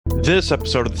This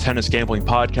episode of the Tennis Gambling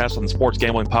Podcast on the Sports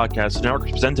Gambling Podcast Network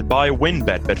is presented by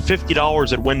WynnBET. Bet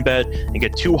 $50 at WynnBET and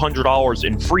get $200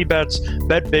 in free bets.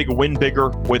 Bet big, win bigger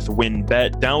with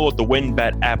WynnBET. Download the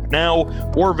WynnBET app now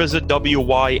or visit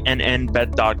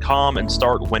wynnbet.com and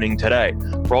start winning today.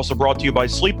 We're also brought to you by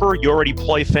Sleeper. You already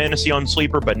play fantasy on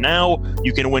Sleeper, but now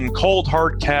you can win cold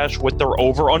hard cash with their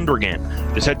over-under game.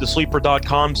 Just head to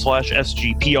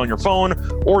sleeper.com/SGP on your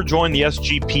phone or join the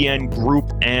SGPN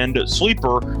group, and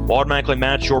Sleeper will automatically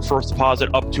match your first deposit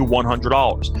up to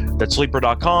 $100. That's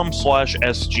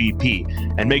sleeper.com/SGP.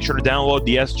 And make sure to download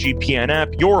the SGPN app,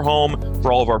 your home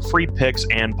for all of our free picks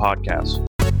and podcasts.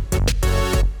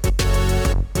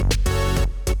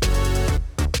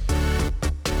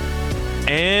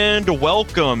 And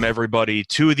welcome, everybody,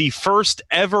 to the first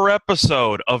ever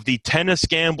episode of the Tennis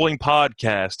Gambling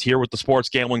Podcast here with the Sports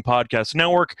Gambling Podcast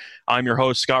Network. I'm your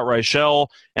host, Scott Reichel,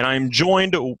 and I'm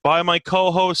joined by my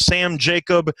co-host, Sam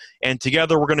Jacob, and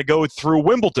together we're going to go through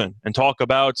Wimbledon and talk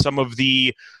about some of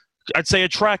the, I'd say,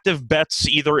 attractive bets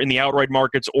either in the outright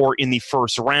markets or in the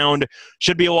first round.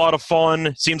 Should be a lot of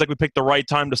fun. Seems like we picked the right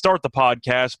time to start the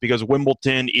podcast because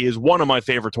Wimbledon is one of my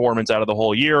favorite tournaments out of the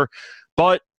whole year.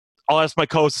 But I'll ask my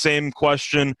co-host the same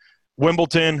question.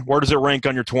 Wimbledon, where does it rank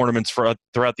on your tournaments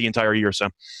throughout the entire year,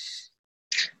 Sam?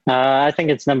 I think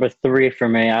it's number 3 for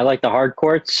me. I like the hard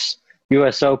courts.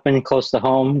 U.S. Open, close to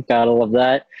home. Gotta love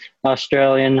that.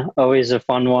 Australian, always a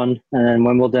fun one. And then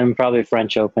Wimbledon, probably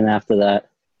French Open after that.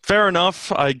 Fair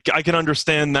enough. I can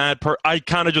understand that. I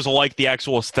kind of just like the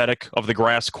actual aesthetic of the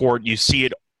grass court. You see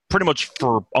it pretty much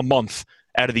for a month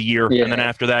out of the year, yeah. And then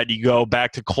after that you go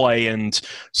back to clay and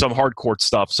some hard court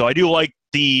stuff. So I do like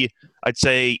the, I'd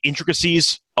say,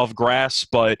 intricacies of grass,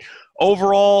 but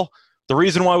overall, the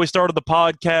reason why we started the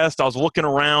podcast, I was looking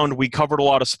around, we covered a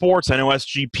lot of sports. I know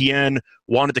SGPN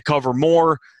wanted to cover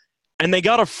more, and they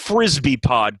got a Frisbee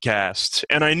podcast,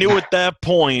 and I knew at that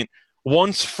point,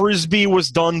 once Frisbee was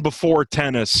done before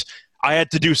tennis, I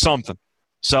had to do something.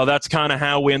 So that's kind of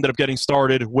how we ended up getting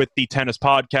started with the tennis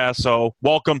podcast. So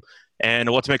welcome. And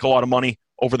let's make a lot of money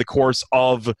over the course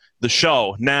of the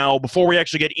show. Now, before we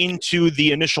actually get into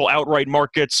the initial outright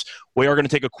markets, we are going to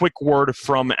take a quick word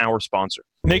from our sponsor.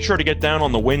 Make sure to get down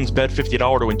on the WynnBET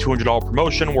 $50 to win $200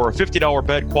 promotion, where a $50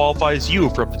 bet qualifies you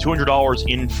for up to $200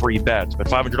 in free bets. Bet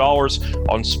 $500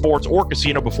 on sports or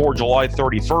casino before July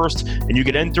 31st, and you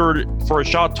get entered for a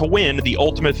shot to win the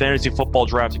ultimate fantasy football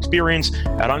draft experience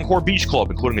at Encore Beach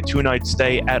Club, including a 2-night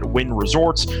stay at Wynn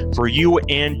Resorts for you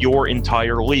and your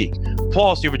entire league.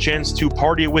 Plus, you have a chance to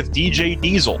party with DJ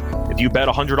Diesel. If you bet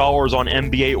 $100 on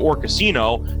NBA or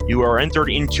casino, you are entered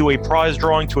into a prize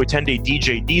drawing to attend a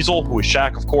DJ Diesel, who is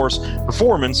Shaq, of course,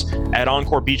 performance at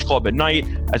Encore Beach Club at night,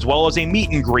 as well as a meet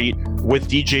and greet with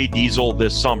DJ Diesel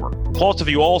this summer. Plus, if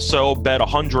you also bet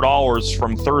 $100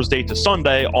 from Thursday to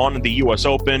Sunday on the U.S.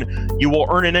 Open, you will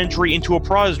earn an entry into a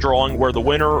prize drawing where the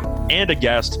winner and a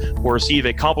guest will receive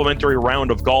a complimentary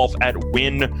round of golf at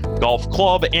Wynn Golf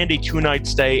Club and a 2-night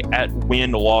stay at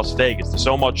Wynn Las Vegas. There's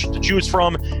so much to choose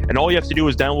from, and all you have to do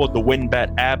is download the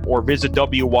WynnBET app or visit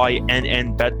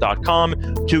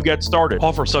wynnbet.com to get started.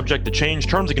 Offer subject to change.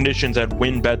 Terms and conditions at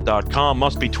wynnbet.com.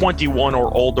 Must be 21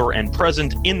 or older and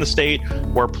present in the state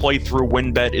where playthrough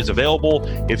WynnBET is available.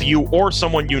 If you or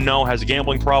someone you know has a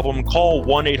gambling problem, call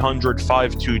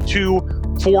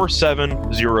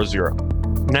 1-800-522-4700.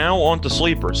 Now on to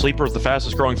Sleeper. Sleeper is the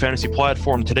fastest growing fantasy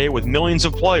platform today with millions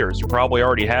of players. You probably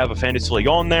already have a fantasy league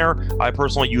on there. I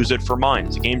personally use it for mine.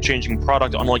 It's a game-changing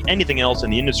product unlike anything else in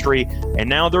the industry. And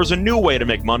now there's a new way to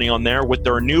make money on there with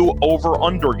their new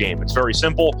over-under game. It's very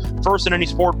simple. First, in any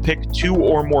sport, pick 2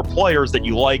 or more players that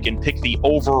you like and pick the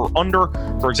over-under.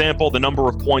 For example, the number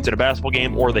of points in a basketball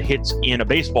game or the hits in a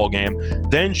baseball game.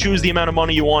 Then choose the amount of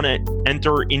money you want to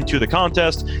enter into the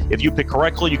contest. If you pick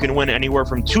correctly, you can win anywhere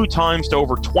from 2 times to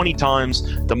over 20 times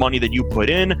the money that you put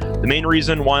in. The main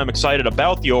reason why I'm excited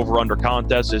about the over-under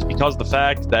contest is because of the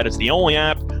fact that it's the only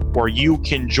app where you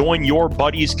can join your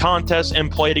buddies' contests and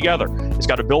play together. It's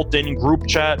got a built-in group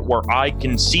chat where I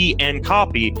can see and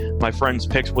copy my friends'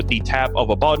 picks with the tap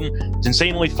of a button. It's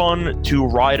insanely fun to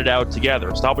ride it out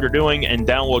together. Stop what you're doing and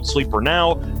download Sleeper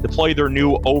now to play their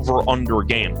new over-under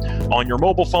game. On your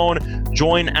mobile phone,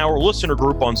 join our listener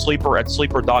group on Sleeper at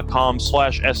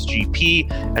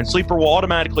sleeper.com/SGP, and Sleeper will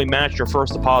automatically match your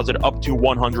first deposit up to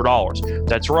 $100.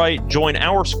 That's right, join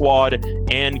our squad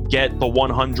and get the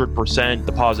 100%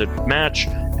 deposit match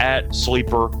at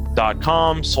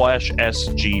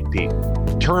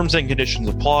sleeper.com/SGP. Terms and conditions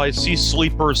apply. See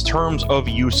Sleeper's terms of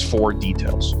use for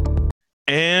details.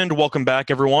 And welcome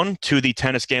back, everyone, to the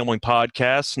Tennis Gambling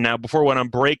Podcast. Now, before we went on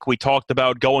break, we talked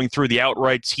about going through the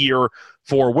outrights here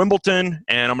for Wimbledon,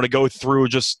 and I'm going to go through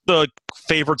just the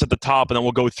favorites at the top, and then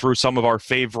we'll go through some of our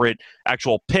favorite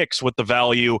actual picks with the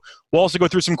value. We'll also go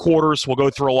through some quarters. We'll go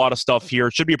through a lot of stuff here.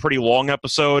 It should be a pretty long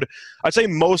episode. I'd say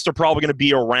most are probably going to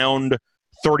be around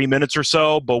 30 minutes or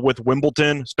so, but with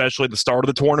Wimbledon, especially at the start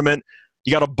of the tournament,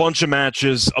 you got a bunch of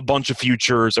matches, a bunch of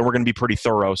futures, and we're going to be pretty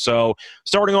thorough. So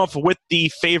starting off with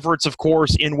the favorites, of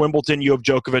course, in Wimbledon, you have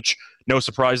Djokovic. No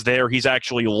surprise there. He's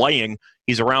actually laying.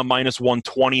 He's around minus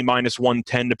 120, minus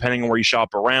 110, depending on where you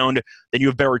shop around. Then you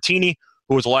have Berrettini,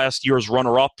 who was last year's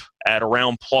runner-up at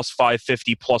around plus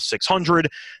 550, plus 600.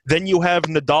 Then you have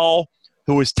Nadal,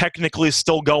 who is technically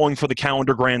still going for the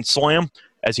calendar Grand Slam,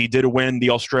 as he did win the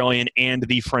Australian and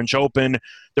the French Open.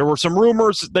 There were some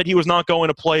rumors that he was not going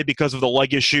to play because of the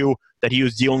leg issue that he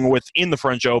was dealing with in the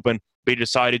French Open, but he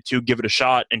decided to give it a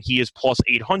shot, and he is plus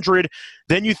 800.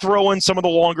 Then you throw in some of the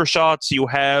longer shots. You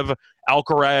have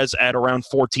Alcaraz at around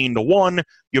 14-1.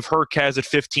 You have Hurkacz at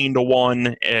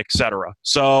 15-1, etc.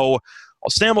 So,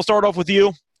 Stan, we'll start off with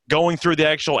you, going through the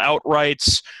actual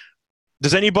outrights.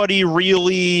 Does anybody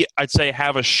really, I'd say,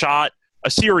 have a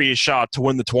serious shot to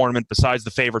win the tournament besides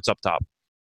the favorites up top?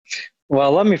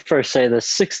 Well, let me first say this.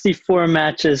 64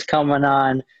 matches coming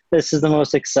on. This is the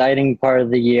most exciting part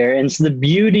of the year. And it's the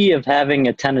beauty of having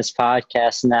a tennis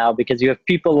podcast now, because you have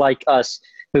people like us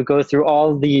who go through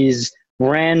all these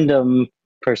random,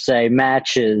 per se,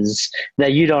 matches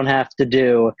that you don't have to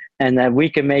do, and that we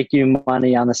can make you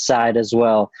money on the side as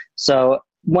well. So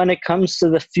when it comes to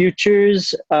the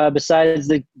futures, besides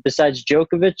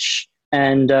Djokovic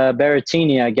and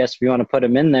Berrettini, I guess if you want to put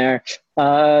him in there,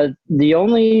 the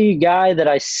only guy that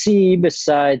I see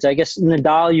besides, I guess,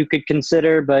 Nadal you could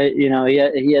consider, but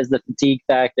he has the fatigue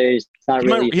factor. He's not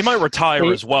He might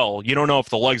retire as well. You don't know if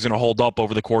the leg's going to hold up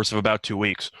over the course of about 2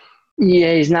 weeks.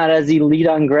 Yeah, he's not as elite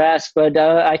on grass, but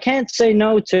I can't say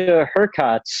no to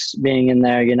Hurkacz being in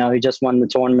there. He just won the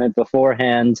tournament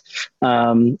beforehand,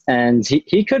 and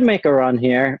he could make a run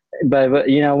here. But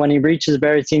when he reaches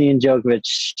Berrettini and Djokovic,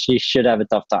 he should have a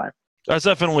tough time. That's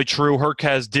definitely true.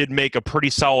 Hurkacz did make a pretty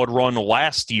solid run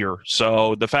last year.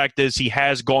 So the fact is he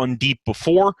has gone deep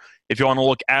before. If you want to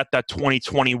look at that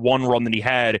 2021 run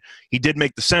that he did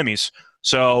make the semis.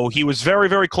 So he was very,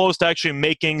 very close to actually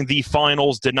making the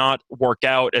finals. Did not work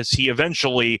out, as he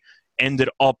eventually ended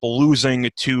up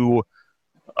losing to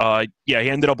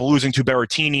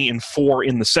Berrettini in 4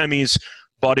 in the semis.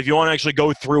 But if you want to actually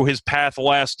go through his path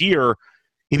last year,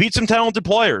 he beat some talented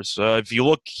players. If you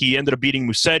look, he ended up beating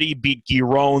Musetti, beat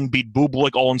Giron, beat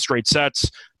Bublik all in straight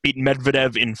sets, beat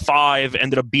Medvedev in 5,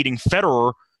 ended up beating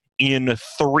Federer in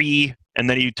 3, and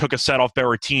then he took a set off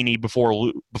Berrettini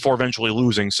before eventually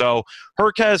losing. So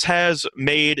Hurkacz has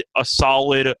made a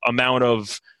solid amount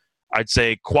of, I'd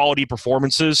say, quality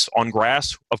performances on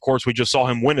grass. Of course, we just saw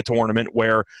him win a tournament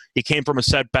where he came from a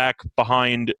set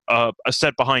behind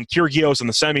Kyrgios in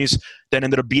the semis, then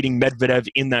ended up beating Medvedev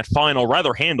in that final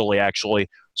rather handily, actually.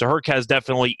 So Hurkacz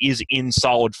definitely is in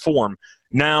solid form.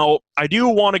 Now, I do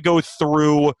want to go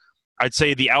through, I'd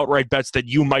say, the outright bets that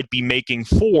you might be making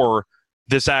for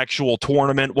this actual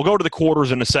tournament. We'll go to the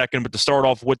quarters in a second, but to start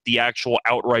off with the actual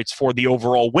outrights for the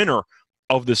overall winner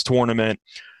of this tournament,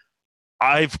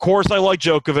 of course I like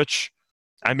Djokovic.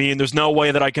 I mean, there's no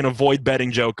way that I can avoid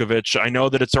betting Djokovic. I know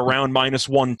that it's around minus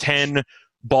 110,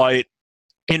 but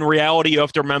in reality, you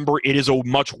have to remember it is a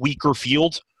much weaker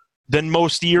field than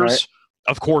most years. Right.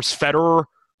 Of course, Federer,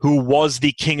 who was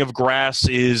the king of grass,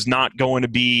 is not going to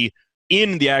be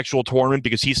in the actual tournament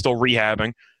because he's still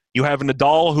rehabbing. You have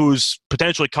Nadal, who's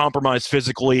potentially compromised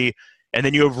physically, and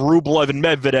then you have Rublev and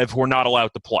Medvedev, who are not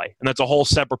allowed to play. And that's a whole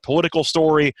separate political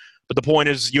story, but the point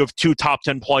is you have 2 top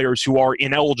 10 players who are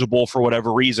ineligible for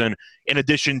whatever reason, in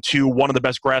addition to one of the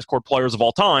best grass court players of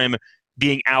all time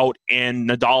being out, and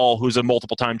Nadal, who's a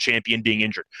multiple-time champion, being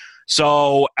injured.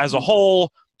 So, as a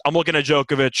whole, I'm looking at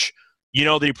Djokovic. You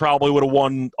know that he probably would have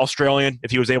won Australian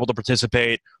if he was able to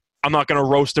participate. I'm not going to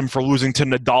roast him for losing to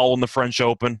Nadal in the French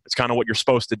Open. It's kind of what you're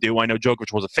supposed to do. I know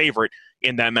Djokovic was a favorite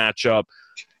in that matchup.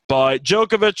 But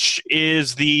Djokovic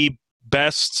is the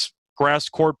best grass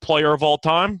court player of all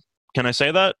time. Can I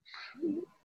say that?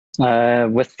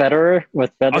 With Federer?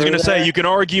 I was going to say, you can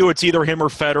argue it's either him or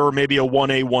Federer, maybe a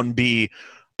 1A, 1B.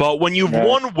 But when you've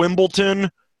won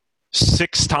Wimbledon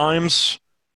 6 times,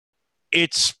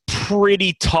 it's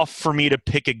pretty tough for me to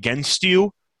pick against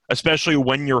you, especially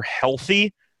when you're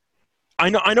healthy. I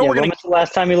know. When was the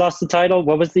last time he lost the title?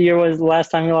 What was the year? Was the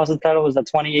last time he lost the title? Was that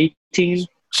 2018?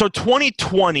 So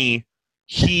 2020,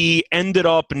 he ended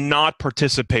up not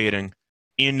participating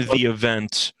in the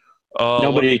event.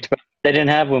 They didn't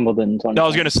have Wimbledon in 2020. I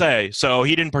was going to say, so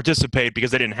he didn't participate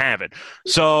because they didn't have it.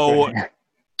 So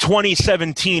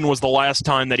 2017 was the last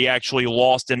time that he actually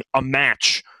lost in a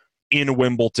match in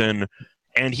Wimbledon,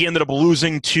 and he ended up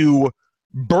losing to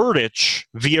Berdych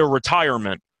via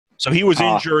retirement. So he was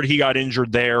injured. He got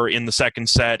injured there in the second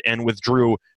set and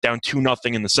withdrew down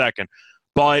 2-0 in the second.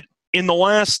 But in the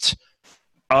last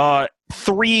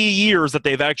 3 years that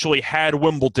they've actually had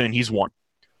Wimbledon, he's won.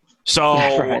 So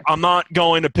right. I'm not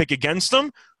going to pick against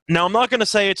him. Now, I'm not going to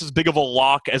say it's as big of a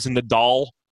lock as Nadal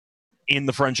in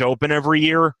the French Open every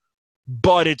year,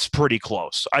 but it's pretty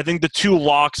close. I think the two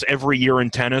locks every year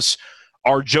in tennis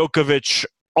are Djokovic,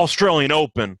 Australian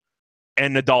Open,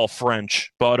 and Nadal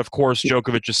French. But, of course,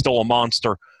 Djokovic is still a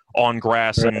monster on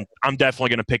grass, and I'm definitely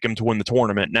going to pick him to win the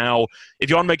tournament. Now, if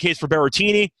you want to make a case for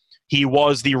Berrettini, he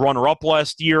was the runner-up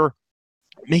last year.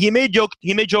 He made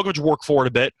Djokovic work for it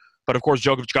a bit, but, of course,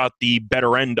 Djokovic got the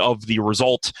better end of the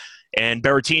result. And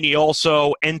Berrettini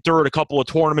also entered a couple of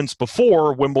tournaments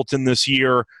before Wimbledon this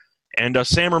year. And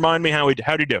Sam, remind me, how'd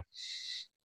he do?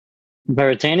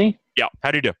 Berrettini? Yeah,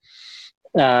 how'd he do?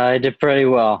 He did pretty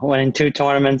well. Winning 2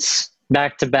 tournaments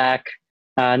back-to-back.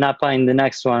 Not playing the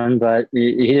next one, but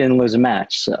he didn't lose a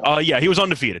match. So. Yeah, he was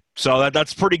undefeated. So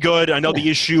that's pretty good. I know the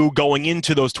issue going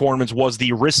into those tournaments was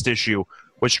the wrist issue,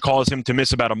 which caused him to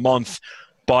miss about a month.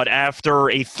 But after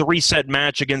a 3-set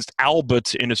match against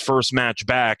Albert in his first match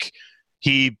back,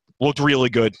 he looked really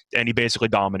good, and he basically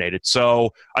dominated.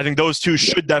 So I think those two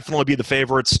should definitely be the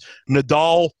favorites.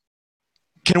 Nadal,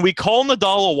 can we call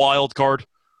Nadal a wild card?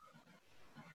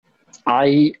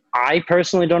 I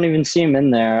personally don't even see him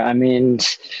in there. I mean,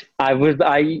 he's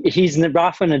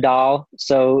Rafa Nadal,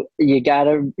 so you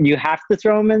have to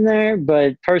throw him in there.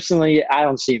 But personally, I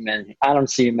don't see him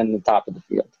in the top of the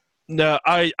field. No,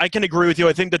 I can agree with you.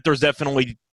 I think that there's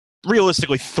definitely,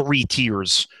 realistically, 3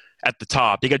 tiers at the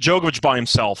top. You got Djokovic by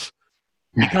himself.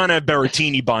 You kind of have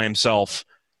Berrettini by himself.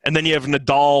 And then you have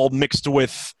Nadal mixed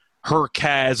with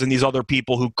Hurkacz and these other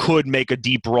people who could make a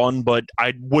deep run, but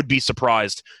I would be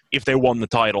surprised if they won the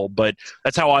title. But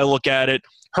that's how I look at it.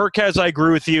 Hurkacz, I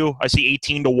agree with you. I see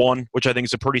 18-1, which I think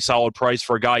is a pretty solid price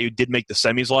for a guy who did make the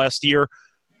semis last year.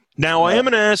 Now, I am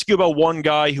going to ask you about one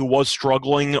guy who was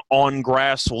struggling on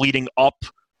grass leading up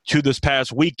to this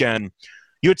past weekend.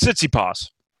 You had Tsitsipas,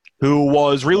 who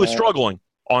was really struggling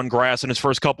on grass in his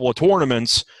first couple of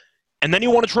tournaments, and then he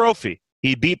won a trophy.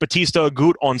 He beat Bautista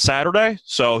Agut on Saturday,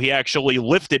 so he actually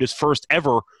lifted his first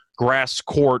ever grass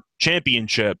court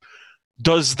championship.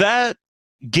 Does that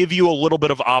give you a little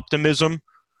bit of optimism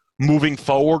moving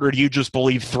forward, or do you just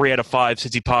believe 3 out of 5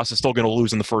 Tsitsipas is still going to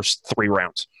lose in the first 3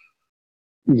 rounds?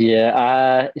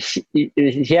 Yeah,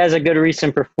 he has a good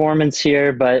recent performance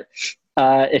here, but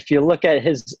if you look at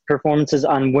his performances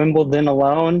on Wimbledon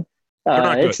alone,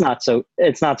 it's not so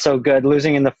good.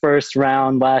 Losing in the first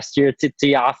round last year to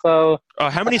Tiafoe.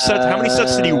 How many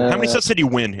sets did he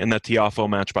win in that Tiafoe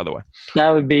match, by the way?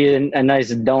 That would be a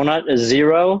nice donut, a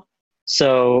 0.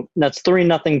 So that's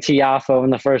 3-0 Tiafoe in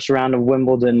the first round of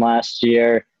Wimbledon last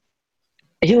year.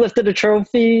 He lifted a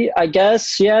trophy, I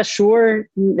guess. Yeah, sure.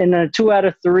 In a 2 out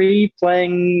of 3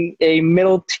 playing a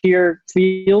middle tier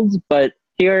field, but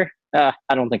here, I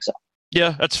don't think so.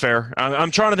 Yeah, that's fair. I'm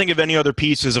trying to think of any other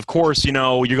pieces. Of course, you're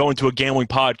going to a gambling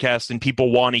podcast and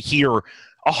people want to hear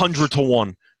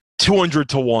 100-1,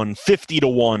 200-1,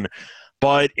 50-1.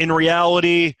 But in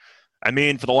reality, I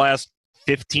mean, for the last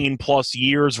 15 plus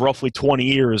years, roughly 20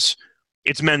 years,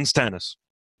 it's men's tennis.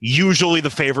 Usually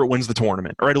the favorite wins the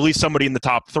tournament, or at least somebody in the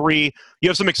top 3. You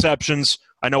have some exceptions.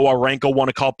 I know Wawrinka won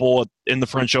a couple in the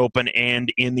French Open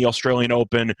and in the Australian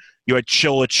Open. You had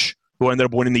Cilic, who ended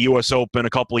up winning the U.S. Open a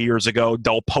couple of years ago,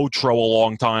 Del Potro a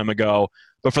long time ago.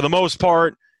 But for the most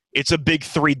part, it's a big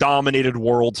 3 dominated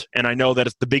world, and I know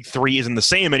that the big 3 isn't the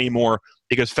same anymore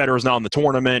because Federer's not in the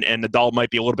tournament and Nadal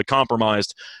might be a little bit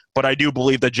compromised. But I do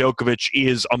believe that Djokovic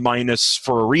is a minus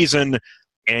for a reason,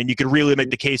 and you could really make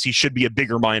the case he should be a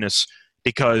bigger minus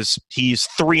because he's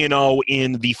 3-0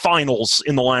 in the finals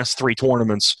in the last 3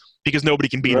 tournaments because nobody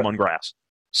can beat him on grass.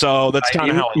 So that's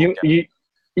kind of how I look at it.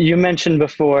 You mentioned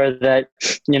before that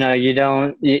you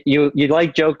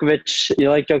like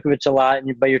Djokovic a lot,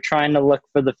 but you're trying to look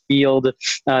for the field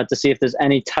to see if there's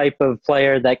any type of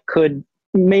player that could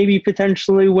maybe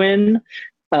potentially win.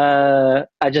 I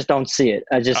just don't see it.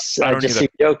 I just see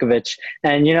Djokovic,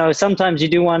 and sometimes you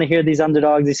do want to hear these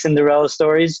underdogs, these Cinderella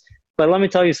stories. But let me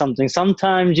tell you something.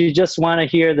 Sometimes you just want to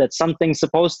hear that something's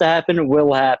supposed to happen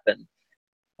will happen.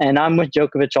 And I'm with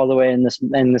Djokovic all the way in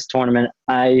this tournament.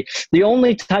 The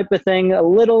only type of thing, a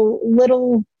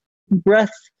little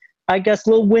breath I guess,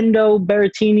 little window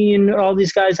Berrettini and all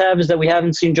these guys have is that we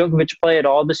haven't seen Djokovic play at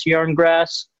all this year on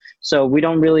grass. So we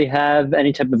don't really have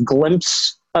any type of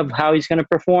glimpse of how he's going to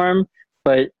perform,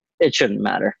 but it shouldn't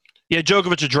matter. Yeah,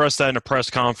 Djokovic addressed that in a press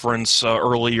conference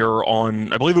earlier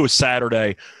on, I believe it was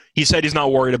Saturday. He said he's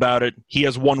not worried about it. He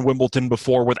has won Wimbledon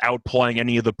before without playing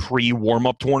any of the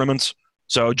pre-warm-up tournaments.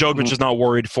 So Djokovic is not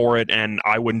worried for it, and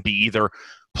I wouldn't be either.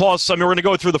 Plus, I mean, we're going to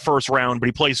go through the first round, but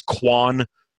he plays Kwon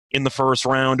in the first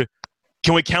round.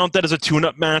 Can we count that as a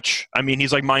tune-up match? I mean,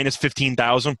 he's like minus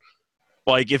 15,000.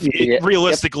 Like,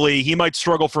 realistically, he might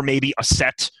struggle for maybe a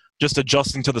set, just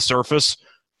adjusting to the surface.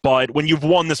 But when you've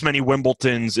won this many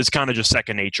Wimbledons, it's kind of just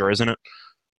second nature, isn't it?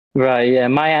 Right, yeah.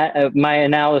 My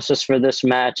analysis for this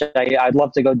match, I'd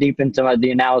love to go deep into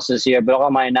the analysis here, but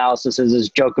all my analysis is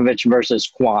Djokovic versus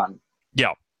Kwon.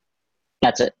 Yeah.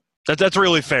 That's it. That's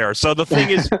really fair. So the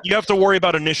thing is, you have to worry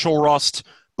about initial rust,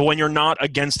 but when you're not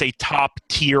against a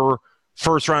top-tier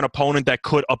first-round opponent that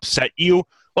could upset you,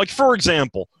 like, for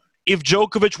example, if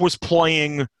Djokovic was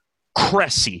playing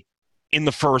Cressy in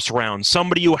the first round,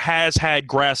 somebody who has had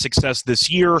grass success this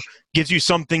year, gives you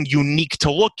something unique to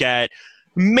look at,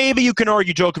 maybe you can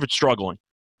argue Djokovic struggling.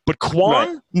 But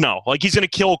Kwon? No. Like, he's going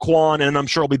to kill Kwon, and I'm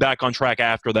sure he'll be back on track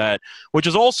after that, which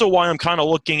is also why I'm kind of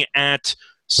looking at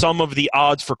some of the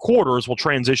odds for quarters. We'll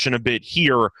transition a bit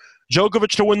here.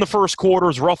 Djokovic to win the first quarter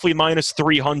is roughly minus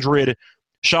 300.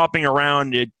 Shopping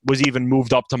around, it was even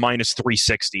moved up to minus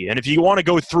 360. And if you want to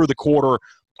go through the quarter,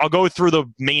 I'll go through the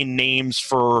main names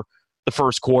for the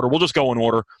first quarter. We'll just go in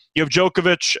order. You have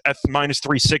Djokovic at minus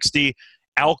 360.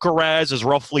 Alcaraz is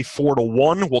roughly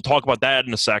 4-1. We'll talk about that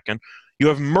in a second. You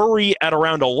have Murray at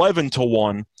around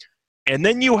 11-1. And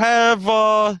then you have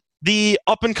the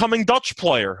up-and-coming Dutch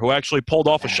player who actually pulled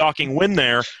off a shocking win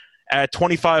there at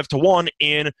 25-1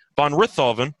 in Van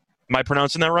Richthofen. Am I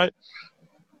pronouncing that right?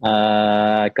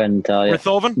 I couldn't tell you.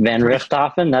 Richthofen? Van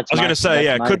Richthofen? I was going to say,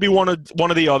 yeah, it could be one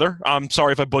of the other. I'm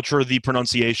sorry if I butcher the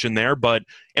pronunciation there, but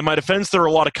in my defense, there are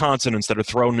a lot of consonants that are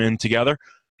thrown in together.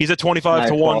 He's at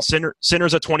 25-1,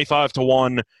 Sinner's at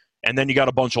 25-1, and then you got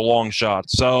a bunch of long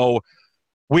shots. So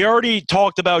we already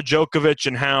talked about Djokovic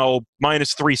and how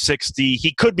minus 360,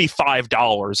 he could be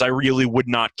 $5. I really would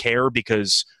not care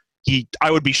because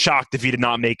I would be shocked if he did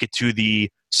not make it to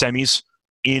the semis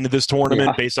in this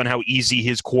tournament based on how easy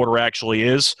his quarter actually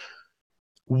is.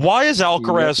 Why is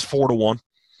Alcaraz 4-1?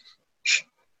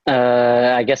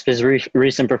 I guess his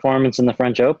recent performance in the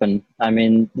French Open. I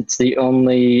mean, it's the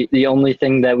only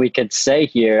thing that we could say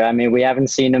here. I mean, we haven't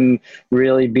seen him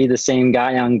really be the same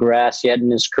guy on grass yet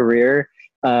in his career.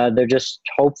 They're just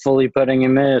hopefully putting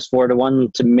him in as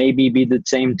 4-1 to maybe be the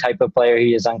same type of player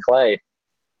he is on clay.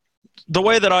 The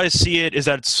way that I see it is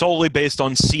that it's solely based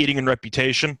on seeding and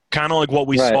reputation, kind of like what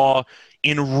we saw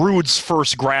in Ruud's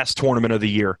first grass tournament of the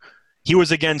year. He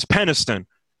was against Peniston,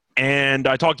 and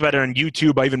I talked about it on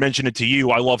YouTube. I even mentioned it to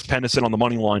you. I loved Peniston on the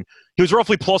money line. He was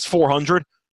roughly plus 400,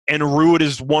 and Ruud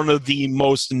is one of the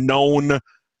most known,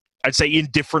 I'd say,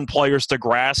 indifferent players to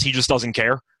grass. He just doesn't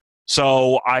care.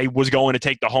 So I was going to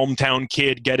take the hometown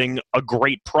kid getting a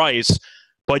great price,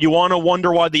 but you want to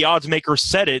wonder why the odds maker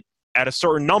set it at a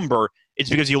certain number. It's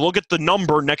because you look at the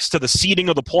number next to the seeding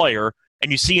of the player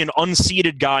and you see an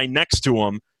unseeded guy next to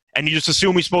him and you just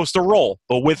assume he's supposed to roll.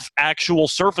 But with actual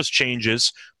surface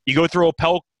changes, you go through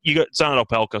Opelka. It's not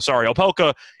Opelka, sorry.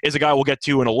 Opelka is a guy we'll get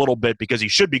to in a little bit because he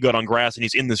should be good on grass and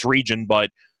he's in this region, but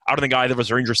I don't think either of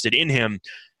us are interested in him.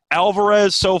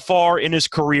 Alvarez so far in his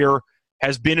career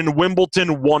has been in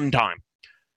Wimbledon one time.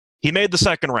 He made the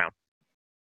second round.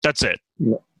 That's it.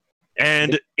 Yeah.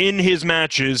 And in his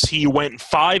matches, he went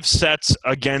 5 sets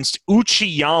against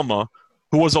Uchiyama,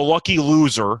 who was a lucky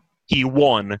loser. He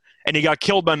won, and he got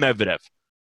killed by Medvedev.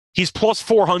 He's plus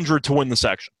 400 to win the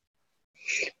section.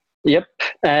 Yep,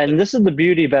 and this is the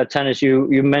beauty about tennis. You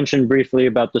mentioned briefly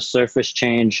about the surface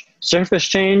change. Surface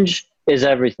change is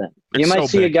everything. You might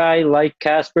see a guy like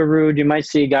Casper Ruud. You might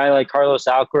see a guy like Carlos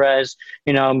Alcaraz,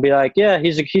 and be like, yeah,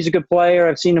 he's a good player.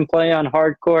 I've seen him play on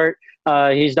hard court.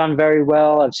 He's done very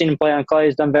well. I've seen him play on clay.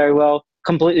 He's done very well.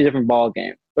 Completely different ball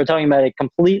game. We're talking about a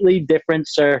completely different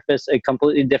surface, a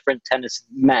completely different tennis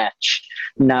match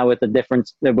now with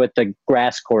the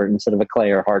grass court instead of a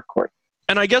clay or hard court.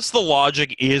 And I guess the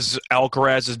logic is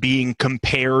Alcaraz is being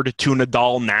compared to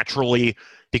Nadal naturally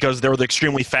because they're the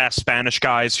extremely fast Spanish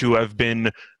guys who have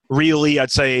been really,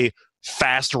 I'd say,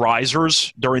 fast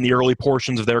risers during the early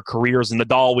portions of their careers. And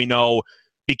Nadal, we know,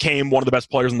 became one of the best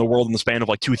players in the world in the span of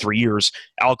like 2-3 years.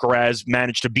 Alcaraz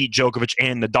managed to beat Djokovic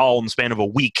and Nadal in the span of a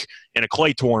week in a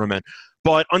clay tournament.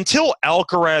 But until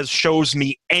Alcaraz shows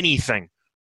me anything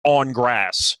on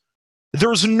grass,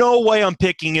 there's no way I'm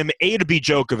picking him, A, to beat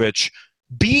Djokovic,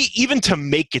 B, even to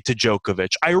make it to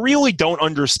Djokovic. I really don't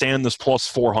understand this plus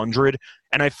 400,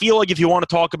 and I feel like if you want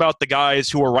to talk about the guys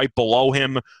who are right below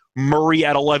him, Murray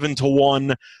at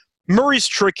 11-1. Murray's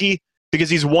tricky because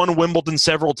he's won Wimbledon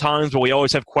several times, but we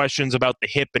always have questions about the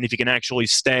hip and if he can actually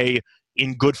stay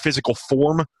in good physical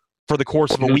form for the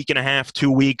course of a week and a half,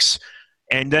 2 weeks.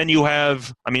 And then you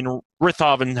have,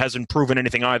 Rithoven hasn't proven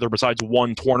anything either besides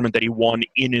one tournament that he won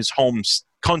in his home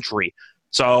country.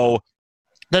 So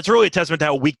that's really a testament to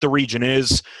how weak the region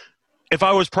is. If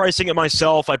I was pricing it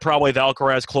myself, I'd probably have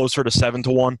Alcaraz closer to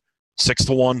 7-1,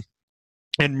 6-1,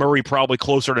 and Murray probably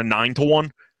closer to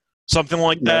 9-1, something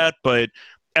like that. But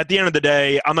at the end of the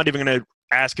day, I'm not even going to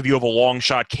ask if you have a long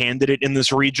shot candidate in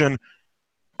this region.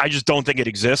 I just don't think it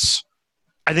exists.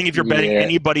 I think if you're betting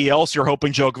anybody else, you're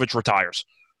hoping Djokovic retires.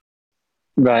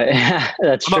 Right,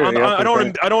 that's true. I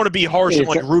don't want to be harsh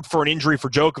and root for an injury for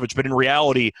Djokovic, but in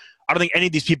reality, I don't think any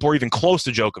of these people are even close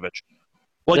to Djokovic.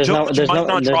 Djokovic might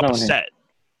not drop a set.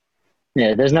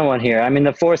 Yeah, there's no one here.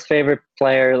 The fourth favorite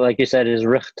player, like you said, is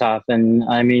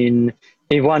Richthofen.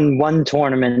 He won one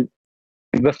tournament.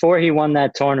 Before he won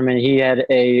that tournament, he had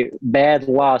a bad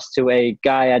loss to a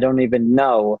guy I don't even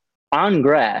know on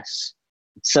grass.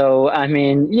 So,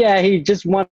 he just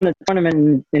won a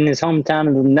tournament in his hometown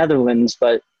of the Netherlands,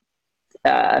 but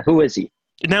who is he?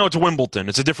 Now it's Wimbledon.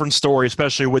 It's a different story,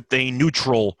 especially with a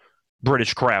neutral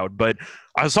British crowd. But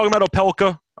I was talking about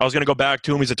Opelka. I was going to go back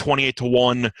to him. He's at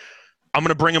 28-1. I'm going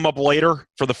to bring him up later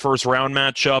for the first round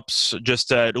matchups, just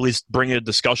to at least bring a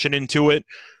discussion into it.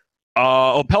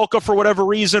 Opelka, for whatever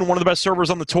reason, one of the best servers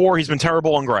on the tour. He's been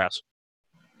terrible on grass.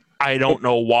 I don't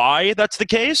know why that's the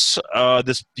case.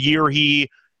 This year he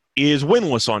is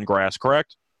winless on grass,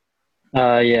 correct?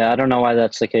 I don't know why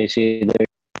that's the case either.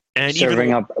 And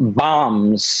serving up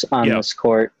bombs on this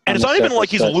court. And it's not even like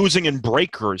he's losing in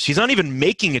breakers. He's not even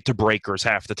making it to breakers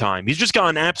half the time. He's just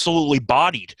gotten absolutely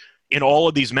bodied in all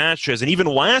of these matches. And even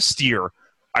last year,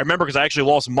 I remember because I actually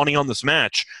lost money on this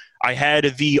match, I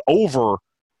had the over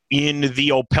in the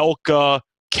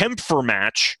Opelka-Kempfer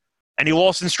match, and he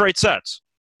lost in straight sets.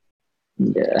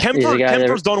 Yeah,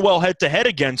 Kempfer's done well head-to-head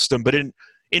against him, but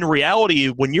in reality,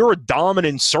 when you're a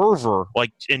dominant server,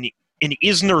 like in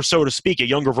Isner, so to speak, a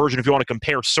younger version if you want to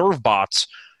compare serve bots,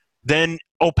 then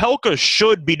Opelka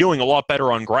should be doing a lot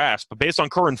better on grass. But based on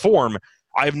current form,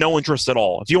 I have no interest at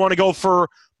all. If you want to go for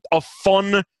a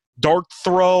fun dart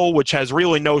throw, which has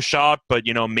really no shot, but,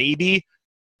 maybe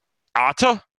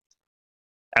Atta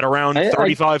at around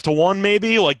 35-1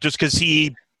 maybe, just because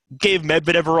he gave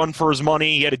Medvedev a run for his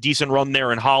money. He had a decent run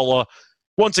there in Halle.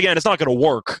 Once again, it's not going to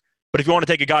work. But if you want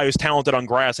to take a guy who's talented on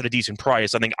grass at a decent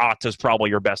price, I think Atta's probably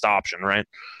your best option, right?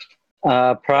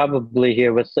 Probably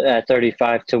here with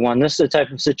 35-1. This is the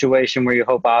type of situation where you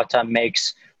hope Atta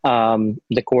makes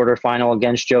the quarterfinal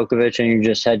against Djokovic, and you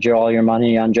just hedge all your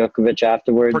money on Djokovic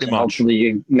afterwards. Pretty much. Hopefully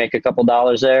you make a couple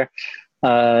dollars there.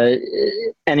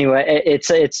 Anyway,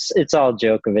 it's all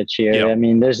Djokovic here.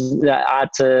 Yep. There's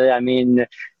Atta.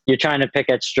 You're trying to pick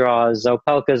at straws.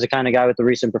 Opelka is the kind of guy with the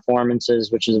recent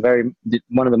performances, which is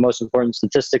one of the most important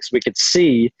statistics we could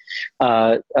see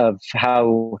of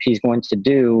how he's going to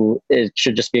do. It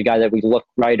should just be a guy that we look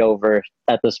right over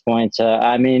at this point.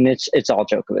 It's all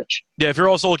Djokovic. Yeah, if you're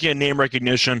also looking at name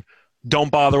recognition, don't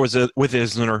bother with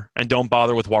Isner and don't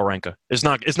bother with Wawrinka. It's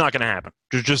not going to happen.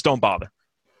 Just don't bother.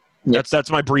 Yep. That's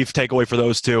my brief takeaway for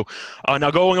those two. Now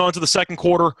going on to the second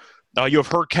quarter. You have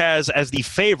Hurkacz as the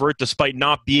favorite, despite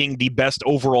not being the best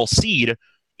overall seed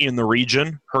in the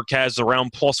region. Hurkacz is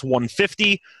around plus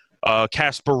 150.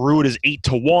 Casper Ruud is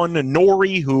 8-1.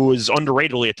 Norrie, who is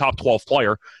underratedly a top 12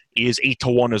 player, is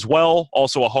 8-1 as well.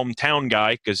 Also a hometown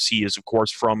guy, because he is, of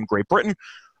course, from Great Britain.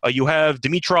 You have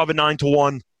Dimitrov at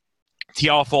 9-1.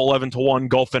 Tiafoe 11-1.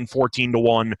 Goffin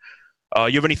 14-1.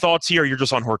 You have any thoughts here? Or you're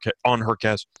just on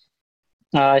Hurkacz?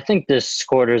 I think this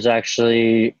quarter is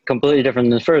actually completely different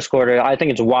than the first quarter. I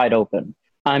think it's wide open.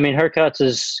 Hurkacz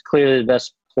is clearly the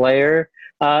best player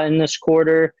in this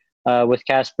quarter, with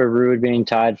Casper Ruud being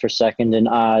tied for second in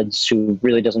odds, who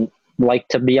really doesn't like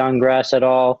to be on grass at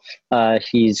all.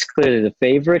 He's clearly the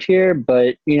favorite here,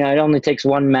 but it only takes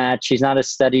one match. He's not as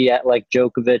steady at like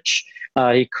Djokovic.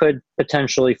 He could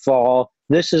potentially fall.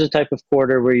 This is a type of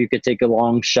quarter where you could take a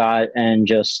long shot and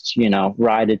just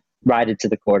ride it to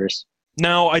the quarters.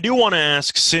 Now, I do want to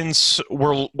ask, since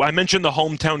I mentioned the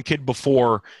hometown kid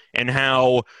before and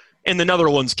how, in the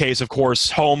Netherlands case, of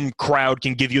course, home crowd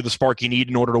can give you the spark you need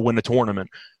in order to win a tournament.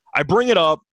 I bring it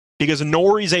up because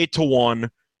Norrie's 8-1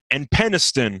 and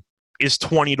Peniston is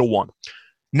 20-1.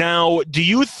 Now, do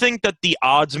you think that the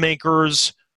odds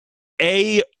makers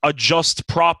A, adjust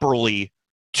properly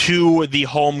to the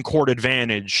home court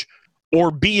advantage,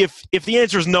 or B, if the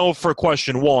answer is no for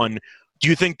question one, do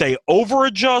you think they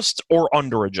over-adjust or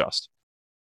under-adjust?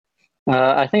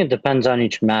 I think it depends on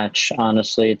each match,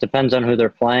 honestly. It depends on who they're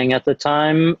playing at the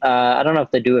time. I don't know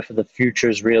if they do it for the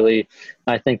futures, really.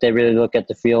 I think they really look at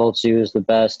the field, see who's the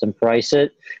best, and price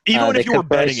it. Even if you were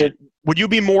betting it, would you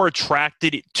be more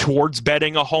attracted towards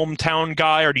betting a hometown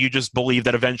guy, or do you just believe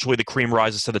that eventually the cream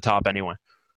rises to the top anyway?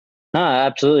 No,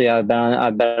 absolutely. I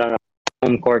bet on a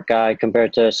home court guy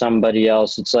compared to somebody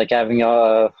else. It's like having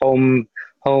a home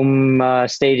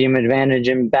stadium advantage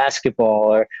in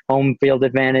basketball or home field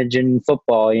advantage in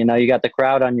football. You know, you got the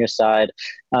crowd on your side.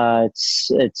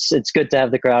 It's good to have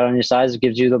the crowd on your side. It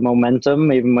gives you the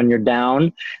momentum even when you're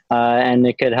down, and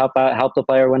it could help the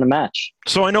player win a match.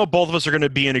 So I know both of us are going to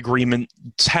be in agreement.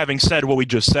 Having said what we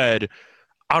just said,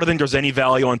 I don't think there's any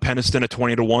value on Peniston at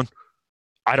 20-1.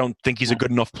 I don't think he's a good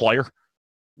enough player.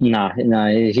 No,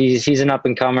 he's an up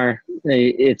and comer.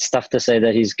 It's tough to say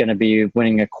that he's going to be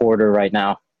winning a quarter right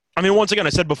now. I mean, once again,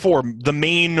 I said before, the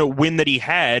main win that he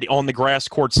had on the grass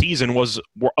court season was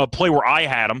a play where I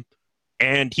had him,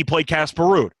 and he played Casper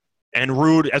Ruud. And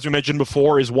Ruud, as we mentioned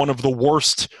before, is one of the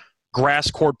worst grass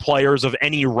court players of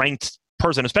any ranked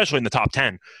person, especially in the top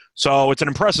 10. So it's an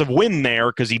impressive win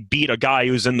there because he beat a guy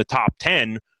who's in the top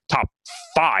 10, top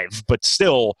 5, but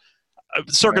still,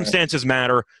 circumstances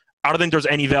matter. I don't think there's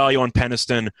any value on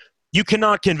Peniston. You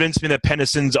cannot convince me that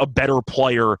Peniston's a better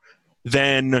player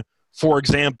than, for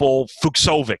example,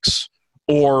 Fucsovics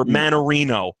or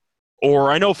Mannarino.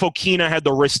 Or I know Fokina had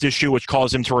the wrist issue, which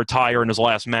caused him to retire in his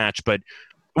last match. But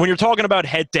when you're talking about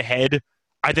head-to-head,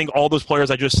 I think all those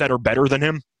players I just said are better than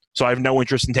him. So I have no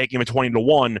interest in taking him at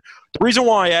 20-1. The reason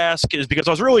why I ask is because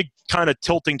I was really kind of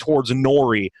tilting towards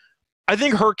Norrie. I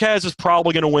think Hurkacz is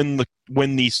probably going to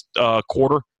win the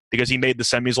quarter, because he made the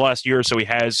semis last year, so he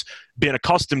has been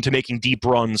accustomed to making deep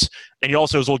runs, and he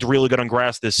also has looked really good on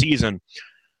grass this season.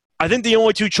 I think the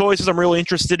only two choices I'm really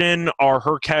interested in are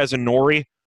Hurkacz and Norrie.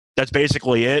 That's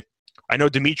basically it. I know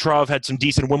Dimitrov had some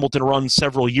decent Wimbledon runs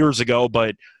several years ago,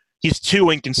 but he's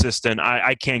too inconsistent.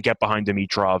 I can't get behind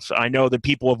Dimitrov. I know that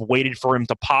people have waited for him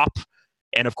to pop,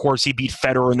 and of course he beat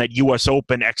Federer in that U.S.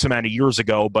 Open X amount of years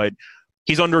ago, but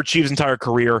he's underachieved his entire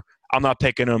career. I'm not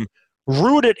picking him.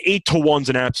 Ruud at 8-1 is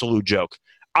an absolute joke.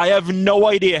 I have no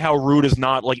idea how Ruud is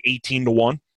not like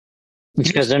 18-1. It's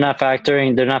because they're not factoring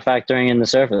in the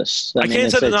surface. I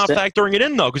can't say they're not factoring it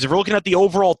in though, because if you're looking at the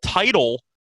overall title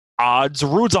odds,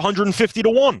 Ruud's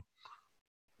 150-1.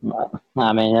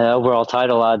 I mean, overall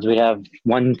title odds, we have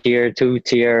 1 tier, 2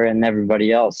 tier, and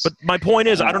everybody else. But my point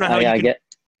is, I don't know how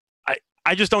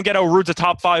I just don't get how Ruud's a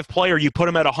top 5 player. You put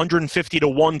him at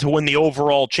 150-1 to win the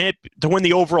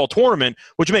overall tournament,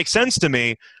 which makes sense to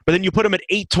me. But then you put him at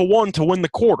 8-1 to win the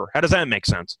quarter. How does that make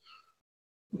sense?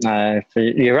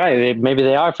 You're right. Maybe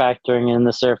they are factoring in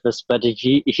the surface, but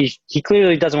he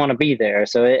clearly doesn't want to be there.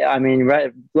 So I mean,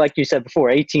 right, like you said before,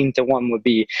 18-1 would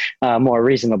be more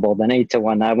reasonable than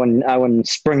 8-1. I wouldn't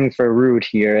spring for Ruud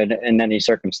here in any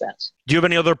circumstance. Do you have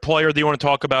any other player that you want to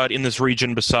talk about in this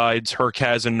region besides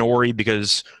Hurkacz and Norrie?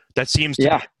 Because that seems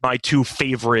to be my 2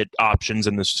 favorite options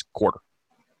in this quarter.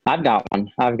 I've got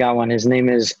one. His name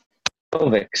is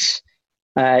Kovics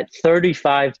at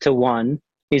 35-1.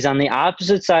 He's on the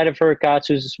opposite side of Hurkacz,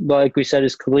 who's, like we said,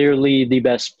 is clearly the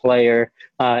best player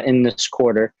in this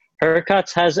quarter.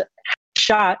 Hurkacz has a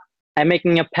shot at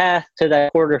making a path to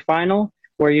that quarterfinal,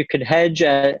 where you could hedge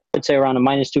at, let's say, around a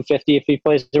 -250 if he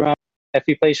plays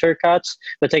Hurkacz.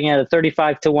 But taking it at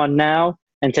 35-1 now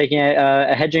and taking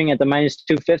a hedging at the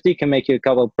 -250 can make you a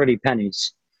couple of pretty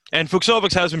pennies. And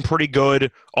Fucsovics has been pretty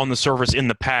good on the surface in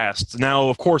the past. Now,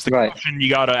 of course, the question you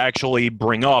got to actually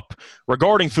bring up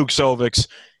regarding Fucsovics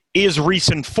is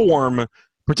recent form,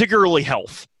 particularly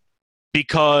health.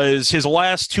 Because his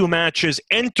last 2 matches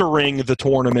entering the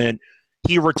tournament,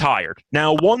 he retired.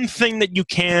 Now, one thing that you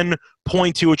can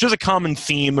point to, which is a common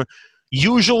theme,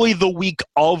 usually the week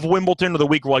of Wimbledon or the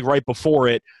week like right before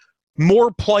it,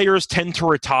 more players tend to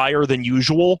retire than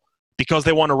usual, because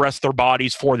they want to rest their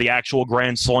bodies for the actual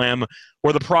Grand Slam,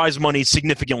 where the prize money is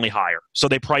significantly higher. So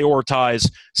they prioritize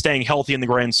staying healthy in the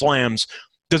Grand Slams.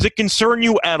 Does it concern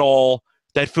you at all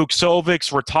that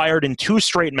Fucsovics retired in 2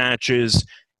 straight matches,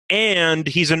 and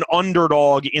he's an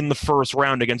underdog in the first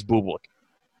round against Bublik?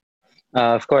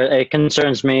 Of course, it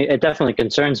concerns me. It definitely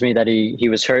concerns me that he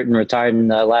was hurt and retired in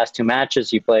the last 2 matches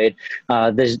he played.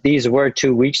 These were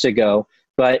 2 weeks ago.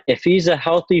 But if he's a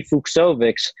healthy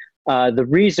Fucsovics, the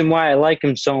reason why I like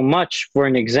him so much, for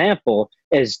an example,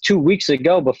 is 2 weeks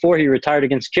ago, before he retired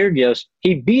against Kyrgios,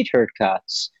 he beat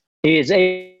Hurkacz. He is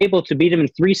able to beat him in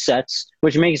 3 sets,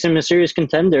 which makes him a serious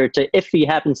contender to, if he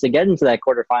happens to get into that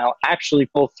quarterfinal, actually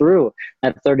pull through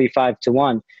at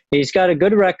 35-1. He's got a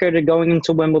good record of going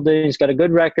into Wimbledon. He's got a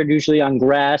good record usually on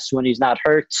grass when he's not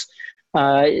hurt.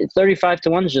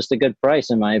 35-1 is just a good price,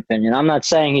 in my opinion. I'm not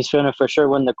saying he's going to for sure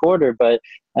win the quarter, but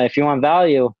if you want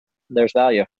value, there's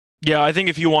value. Yeah, I think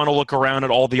if you want to look around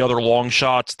at all the other long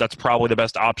shots, that's probably the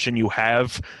best option you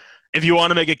have. If you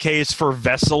want to make a case for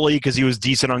Vesely, because he was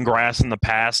decent on grass in the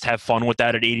past, have fun with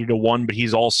that at 80-1, but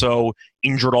he's also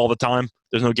injured all the time.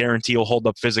 There's no guarantee he'll hold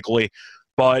up physically.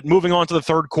 But moving on to the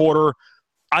third quarter,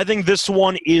 I think this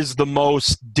one is the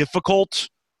most difficult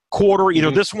quarter, either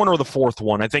this one or the fourth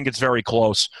one. I think it's very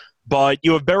close. But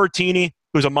you have Berrettini,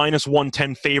 who's a minus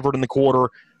 110 favorite in the quarter.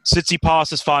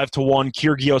 Tsitsipas is 5-1,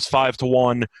 Kyrgios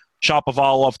 5-1,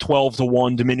 Shapovalov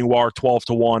 12-1, Diminuar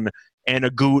 12-1, and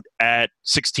Agut at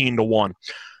 16-1.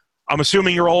 I'm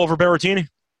assuming you're all over Berrettini?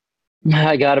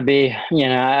 I gotta be.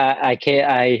 I can't.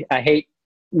 I hate.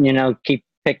 Keep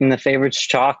picking the favorites,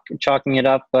 chalking it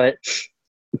up, but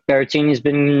Berrettini's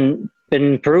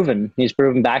been proven. He's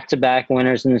proven back-to-back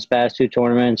winners in his past 2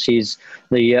 tournaments. He's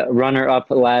the runner-up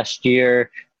last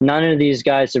year. None of these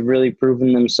guys have really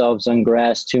proven themselves on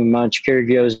grass too much.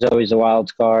 Kyrgios is always a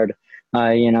wild card.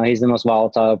 He's the most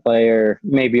volatile player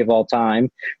maybe of all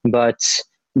time. But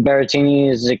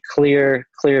Berrettini is a clear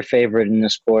favorite in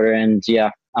this quarter, and yeah,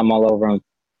 I'm all over him.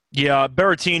 Yeah,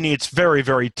 Berrettini, it's very,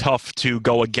 very tough to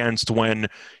go against when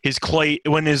his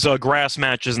grass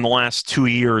matches in the last 2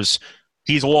 years,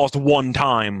 he's lost 1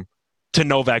 time to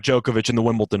Novak Djokovic in the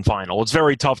Wimbledon final. It's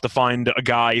very tough to find a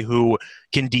guy who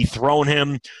can dethrone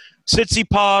him.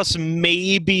 Tsitsipas,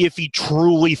 maybe if he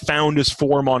truly found his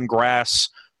form on grass,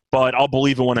 but I'll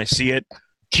believe it when I see it.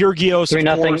 Kyrgios,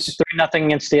 3-0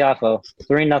 against Tiafoe.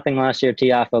 3-0 last year.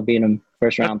 Tiafoe beat him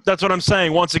first round. That's what I'm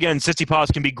saying. Once again,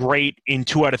 Tsitsipas can be great in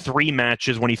 2 out of 3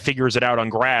 matches when he figures it out on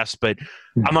grass, but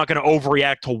I'm not going to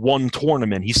overreact to 1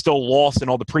 tournament. He still lost in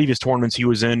all the previous tournaments he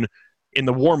was in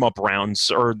the warm-up rounds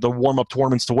or the warm-up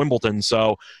tournaments to Wimbledon.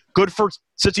 So good for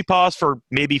Tsitsipas for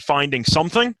maybe finding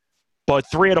something, but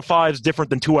 3 out of 5 is different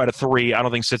than 2 out of 3. I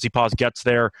don't think Tsitsipas gets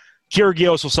there.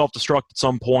 Kyrgios will self-destruct at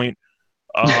some point.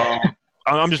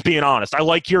 I'm just being honest. I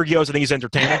like Kyrgios. I think he's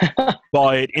entertaining.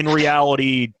 But in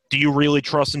reality, do you really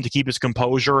trust him to keep his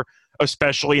composure,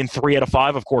 especially in 3 out of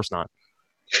 5? Of course not.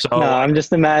 So, no, I'm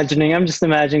just imagining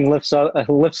lifts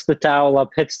the towel up,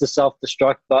 hits the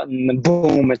self-destruct button, and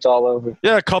boom, it's all over.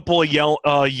 Yeah, a couple of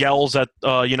yells at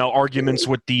arguments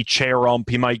with the chair ump.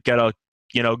 He might get a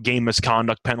game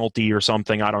misconduct penalty or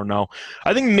something. I don't know.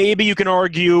 I think maybe you can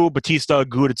argue Bautista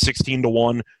Agut at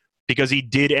 16-1 because he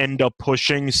did end up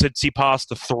pushing Tsitsipas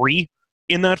to 3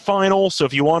 in that final. So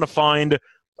if you want to find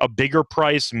a bigger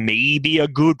price, maybe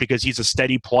Agut because he's a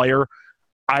steady player.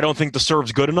 I don't think the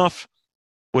serve's good enough,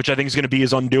 which I think is going to be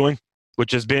his undoing,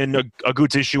 which has been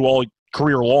Agut's issue all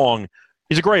career long.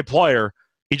 He's a great player.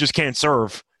 He just can't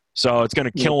serve. So it's going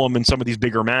to kill him in some of these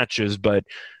bigger matches. But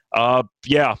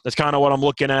yeah, that's kind of what I'm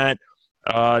looking at.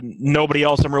 Nobody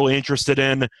else I'm really interested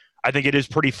in. I think it is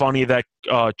pretty funny that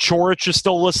Coric is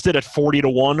still listed at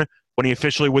 40-1 when he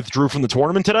officially withdrew from the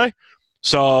tournament today.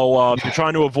 So if you're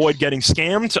trying to avoid getting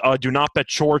scammed, do not bet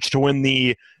Coric to win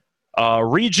the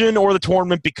region or the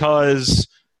tournament because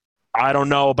I don't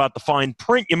know about the fine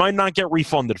print. You might not get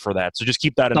refunded for that. So just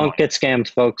keep that in mind. Don't get scammed,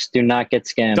 folks. Do not get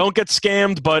scammed. Don't get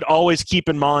scammed, but always keep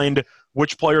in mind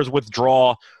which players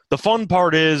withdraw. The fun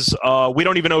part is we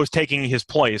don't even know who's taking his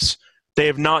place. They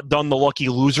have not done the lucky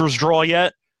losers draw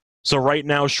yet. So right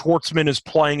now, Schwartzman is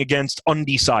playing against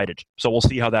undecided. So we'll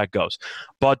see how that goes.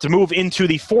 But to move into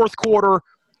the fourth quarter,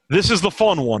 this is the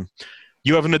fun one.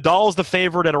 You have Nadal as the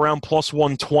favorite at around plus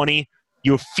 120.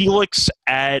 You have Felix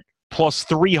at plus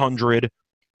 300.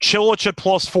 Cilic at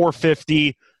plus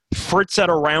 450. Fritz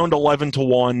at around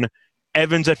 11-1.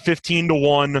 Evans at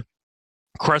 15-1.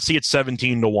 Cressy at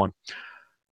 17-1.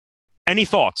 Any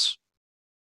thoughts?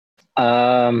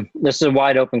 This is a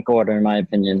wide open quarter, in my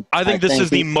opinion. I think this is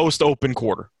the most open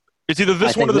quarter. It's either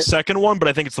this one or the second one, but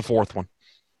I think it's the fourth one.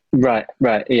 Right,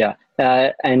 yeah.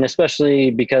 And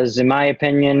especially because, in my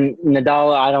opinion,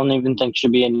 Nadal, I don't even think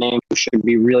should be a name you should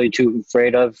be really too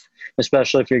afraid of,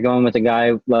 especially if you're going with a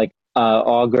guy like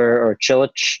Auger or Cilic.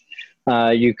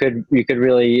 You could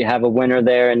really have a winner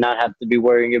there and not have to be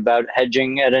worrying about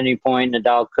hedging at any point.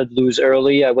 Nadal could lose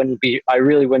early. I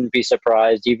really wouldn't be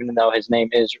surprised, even though his name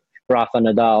is Rafa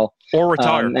Nadal. Or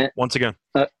retire, once again.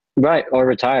 Right, or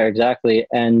retire, exactly.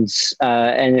 And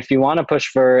if you want to push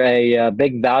for a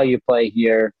big value play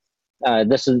here,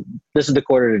 this is the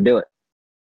quarter to do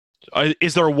it.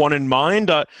 Is there one in mind?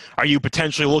 Are you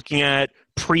potentially looking at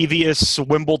previous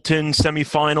Wimbledon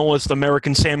semifinalist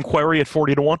American Sam Querrey at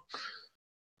 40-1?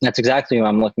 That's exactly what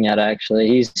I'm looking at,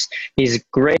 actually. He's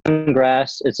great on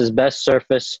grass. It's his best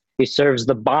surface. He serves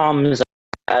the bombs on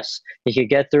grass. He could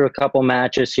get through a couple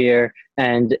matches here.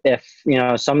 And if,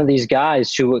 some of these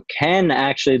guys who can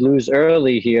actually lose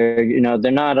early here,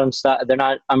 they're not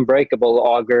unbreakable,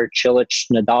 Auger, Cilic,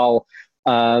 Nadal.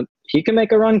 He can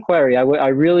make a run, Querrey. I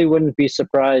really wouldn't be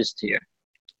surprised here.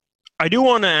 I do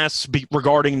want to ask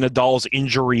regarding Nadal's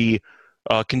injury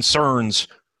concerns.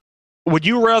 Would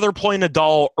you rather play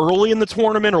Nadal early in the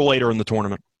tournament or later in the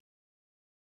tournament?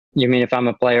 You mean if I'm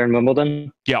a player in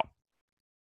Wimbledon? Yeah.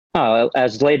 Oh,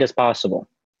 as late as possible.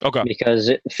 Okay.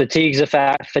 Because fatigue's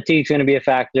going to be a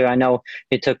factor. I know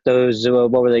he took those,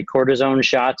 cortisone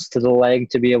shots to the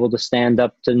leg to be able to stand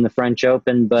up in the French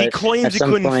Open. But he claims he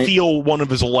couldn't feel one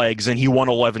of his legs, and he won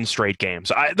 11 straight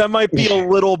games. That might be a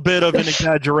little bit of an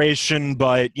exaggeration,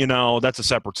 but, that's a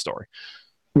separate story.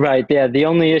 Right, yeah. The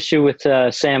only issue with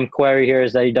Sam Querrey here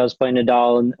is that he does play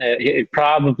Nadal, and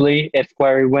probably if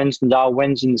Querrey wins, Nadal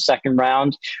wins in the second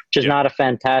round, which is not a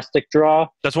fantastic draw.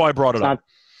 That's why I brought it up.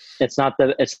 It's not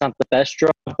the best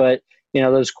draw, but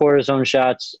those cortisone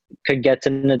shots could get to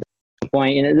Nadal at the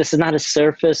point. This is not a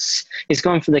surface. He's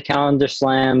going for the calendar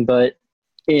slam, but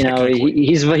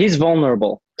he's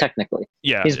vulnerable technically.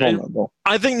 Yeah, he's vulnerable.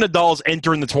 I think Nadal's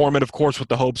entering the tournament, of course, with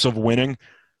the hopes of winning.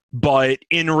 But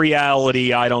in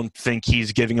reality, I don't think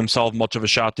he's giving himself much of a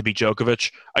shot to beat Djokovic.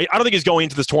 I don't think he's going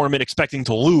into this tournament expecting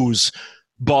to lose,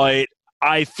 but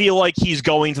I feel like he's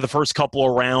going to the first couple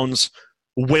of rounds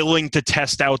willing to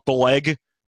test out the leg.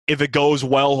 If it goes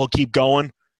well, he'll keep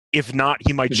going. If not,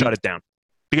 he might shut it down.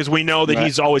 Because we know that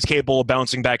he's always capable of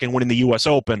bouncing back and winning the U.S.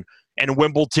 Open. And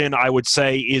Wimbledon, I would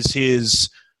say, is his,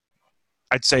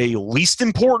 least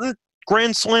important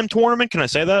Grand Slam tournament. Can I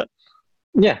say that?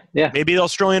 Yeah. Maybe the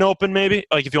Australian Open, maybe?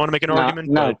 Like, if you want to make an argument.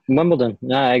 No, Wimbledon.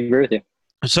 No, I agree with you.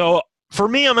 So, for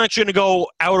me, I'm actually going to go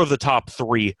out of the top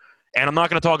three, and I'm not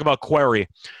going to talk about Querrey.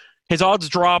 His odds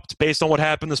dropped based on what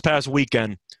happened this past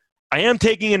weekend. I am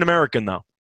taking an American, though.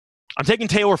 I'm taking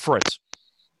Taylor Fritz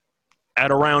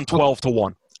at around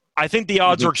 12-1. I think the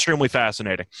odds are extremely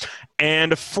fascinating.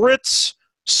 And Fritz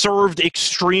served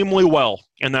extremely well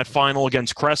in that final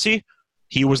against Cressy.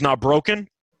 He was not broken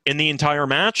in the entire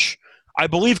match. I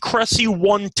believe Cressy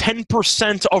won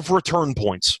 10% of return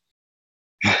points.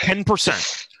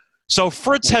 10%. So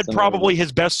Fritz had probably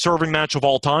his best serving match of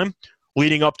all time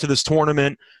leading up to this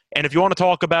tournament. And if you want to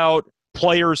talk about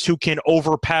players who can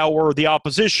overpower the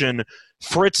opposition,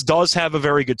 Fritz does have a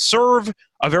very good serve,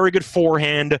 a very good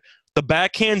forehand. The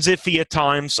backhand's iffy at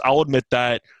times, I'll admit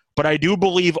that. But I do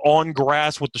believe on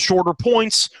grass with the shorter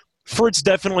points, Fritz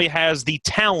definitely has the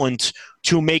talent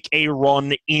to make a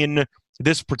run in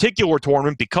this particular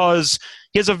tournament because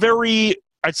he has a very,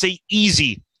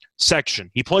 easy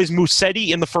section. He plays Musetti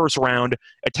in the first round,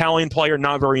 Italian player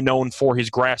not very known for his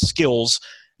grass skills.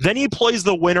 Then he plays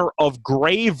the winner of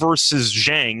Gray versus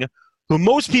Zhang, who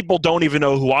most people don't even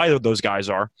know who either of those guys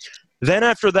are. Then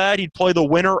after that, he'd play the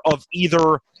winner of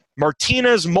either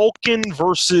Martinez Molkin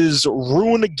versus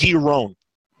Rune Giron.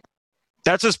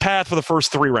 That's his path for the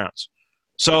first three rounds.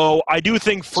 So I do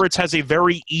think Fritz has a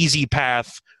very easy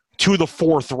path to the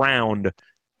fourth round.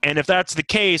 And if that's the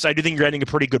case, I do think you're getting a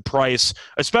pretty good price,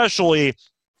 especially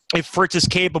if Fritz is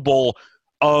capable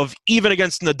of, even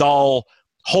against Nadal,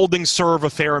 holding serve a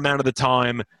fair amount of the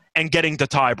time and getting to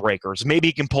tiebreakers. Maybe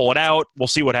he can pull it out. We'll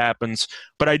see what happens.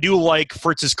 But I do like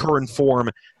Fritz's current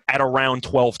form at around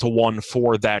 12-1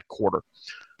 for that quarter.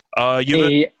 I'm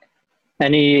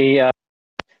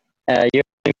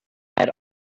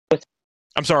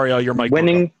sorry, your mic.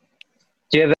 Winning.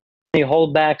 Do you have any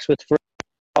holdbacks with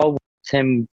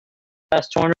him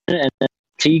last tournament and the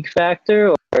fatigue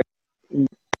factor, or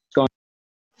going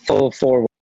full forward?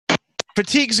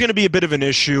 Fatigue is going to be a bit of an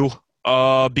issue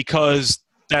because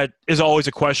that is always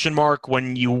a question mark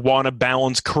when you want to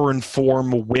balance current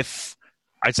form with,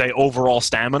 overall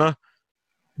stamina.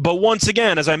 But once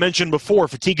again, as I mentioned before,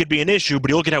 fatigue could be an issue, but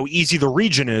you look at how easy the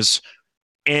region is,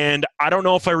 and I don't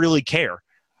know if I really care.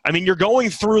 I mean, you're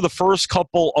going through the first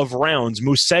couple of rounds.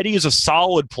 Musetti is a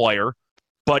solid player,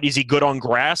 but is he good on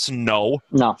grass? No.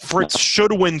 Fritz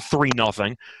should win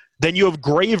 3-0. Then you have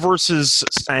Gray versus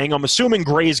Sang. I'm assuming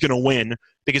Gray is going to win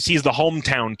because he's the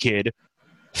hometown kid.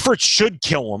 Fritz should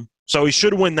kill him, so he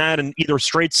should win that in either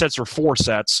straight sets or 4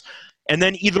 sets. And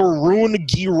then either Rune,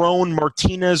 Giron,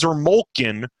 Martinez, or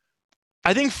Molkin.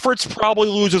 I think Fritz probably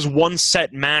loses 1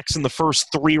 set max in the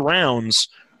first 3 rounds,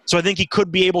 so I think he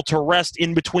could be able to rest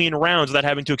in between rounds without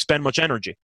having to expend much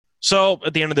energy. So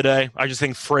at the end of the day, I just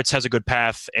think Fritz has a good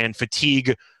path, and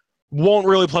fatigue won't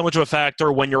really play much of a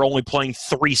factor when you're only playing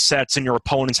 3 sets and your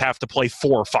opponents have to play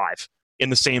 4 or 5 in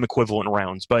the same equivalent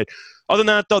rounds. But other than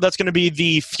that, though, that's going to be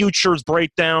the futures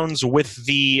breakdowns with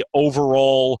the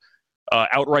overall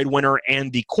outright winner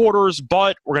and the quarters.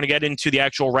 But we're going to get into the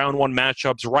actual round 1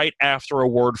 matchups right after a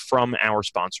word from our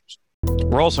sponsors.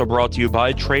 We're also brought to you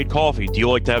by Trade Coffee. Do you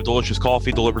like to have delicious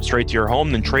coffee delivered straight to your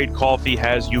home? Then Trade Coffee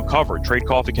has you covered. Trade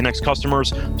Coffee connects customers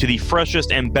to the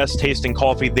freshest and best tasting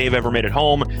coffee they've ever made at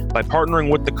home by partnering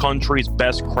with the country's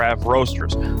best craft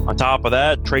roasters. On top of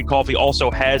that, Trade Coffee also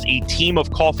has a team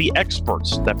of coffee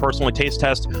experts that personally taste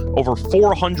test over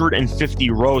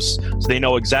 450 roasts, so they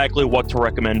know exactly what to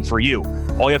recommend for you.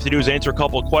 All you have to do is answer a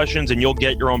couple of questions and you'll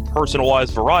get your own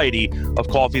personalized variety of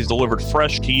coffees delivered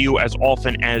fresh to you as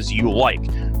often as you like.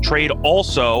 Trade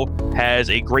also has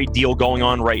a great deal going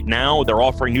on right now. They're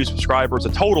offering new subscribers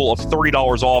a total of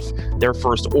 $30 off their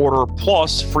first order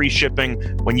plus free shipping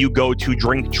when you go to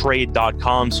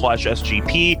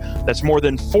drinktrade.com/SGP. That's more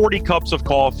than 40 cups of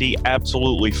coffee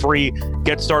absolutely free.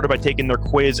 Get started by taking their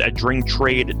quiz at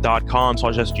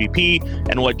drinktrade.com/SGP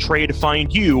and let Trade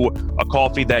find you a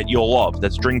coffee that you'll love.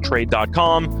 That's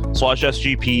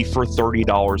drinktrade.com/SGP for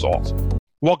 $30 off.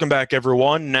 Welcome back,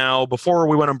 everyone. Now, before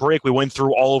we went on break, we went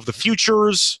through all of the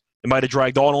futures. It might have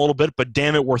dragged on a little bit, but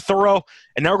damn it, we're thorough.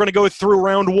 And now we're going to go through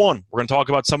round 1. We're going to talk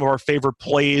about some of our favorite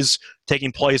plays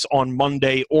taking place on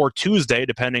Monday or Tuesday,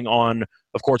 depending on,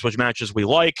 of course, which matches we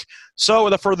like. So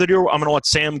without further ado, I'm going to let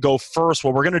Sam go first.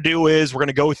 What we're going to do is we're going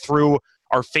to go through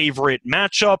our favorite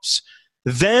matchups.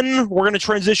 Then we're going to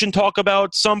transition, talk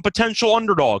about some potential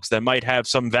underdogs that might have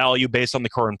some value based on the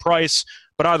current price.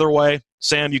 But either way,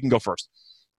 Sam, you can go first.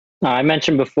 I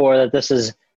mentioned before that this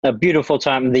is a beautiful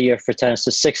time of the year for tennis,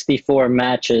 the 64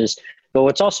 matches. But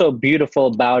what's also beautiful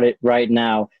about it right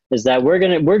now is that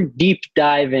we're deep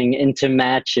diving into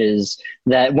matches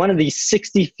that one of these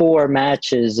 64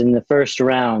 matches in the first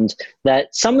round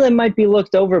that some of them might be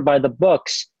looked over by the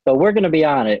books, but we're going to be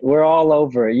on it. We're all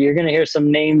over it. You're going to hear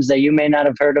some names that you may not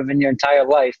have heard of in your entire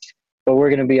life, but we're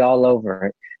going to be all over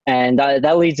it. And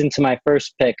that leads into my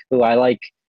first pick, who I like.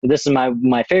 This is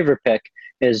my favorite pick,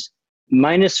 is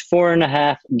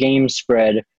 -4.5 game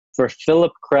spread for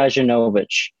Filip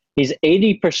Krajinovic. He's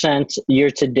 80%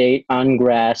 year-to-date on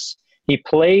grass. He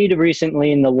played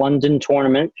recently in the London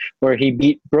tournament where he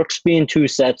beat Brooksby in 2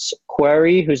 sets,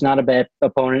 Querrey, who's not a bad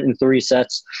opponent, in 3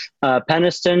 sets,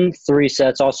 Peniston, 3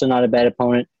 sets, also not a bad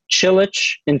opponent, Cilic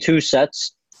in 2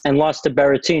 sets, and lost to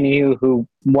Berrettini, who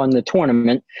won the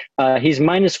tournament. He's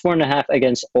 -4.5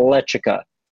 against Lectica.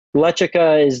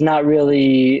 Lectica is not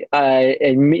really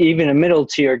even a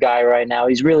middle-tier guy right now.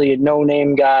 He's really a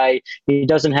no-name guy. He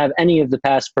doesn't have any of the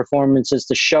past performances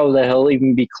to show that he'll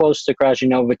even be close to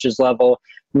Krajinovic's level.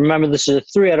 Remember, this is a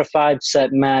 3 out of 5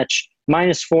 set match.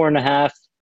 -4.5.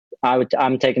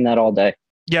 I'm taking that all day.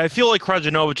 Yeah, I feel like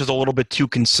Krajinovic is a little bit too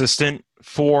consistent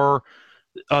for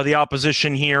the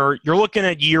opposition here. You're looking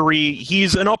at Yuri.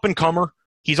 He's an up-and-comer.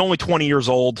 He's only 20 years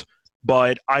old.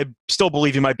 But I still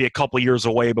believe he might be a couple years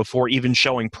away before even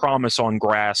showing promise on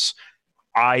grass.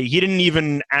 He didn't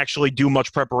even actually do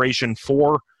much preparation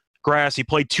for grass. He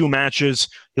played 2 matches.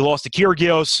 He lost to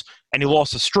Kyrgios, and he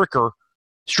lost to Stricker.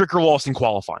 Stricker lost in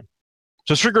qualifying.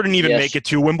 So Stricker didn't even make it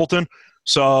to Wimbledon.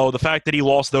 So the fact that he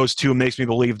lost those 2 makes me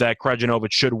believe that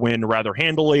Krajinovic should win rather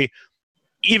handily.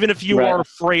 Even if you are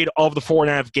afraid of the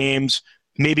 4.5 games,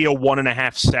 maybe a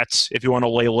 1.5 sets if you want to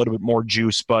lay a little bit more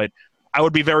juice. But I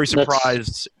would be very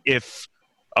surprised if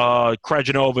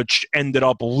Krajinovic ended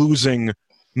up losing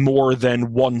more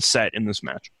than 1 set in this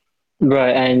match.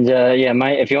 Right, and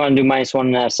if you want to do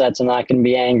 -1.5 sets, I'm not going to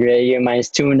be angry at you.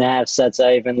 -2.5 sets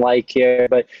I even like here.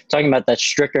 But talking about that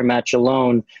Stricker match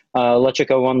alone,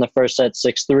 Lectica won the first set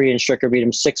 6-3, and Stricker beat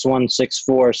him 6-1,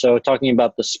 6-4. So talking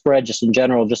about the spread just in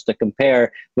general, just to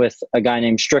compare with a guy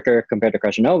named Stricker compared to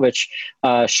Krajinovic,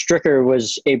 Stricker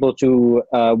was able to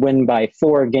win by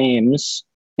 4 games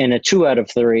in a 2 out of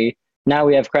 3. Now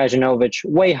we have Krajinovic,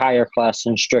 way higher class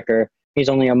than Stricker. He's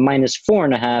only a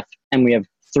 -4.5, and we have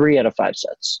 3 out of 5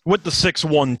 sets. With the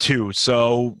 6-1 too.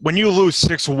 So when you lose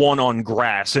 6-1 on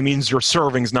grass, it means your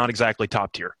serving's not exactly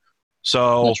top tier.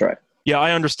 So that's right. Yeah,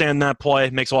 I understand that play.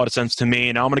 It makes a lot of sense to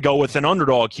me. Now I'm going to go with an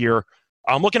underdog here.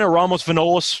 I'm looking at Ramos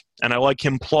Vinolas, and I like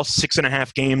him plus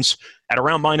 6.5 games at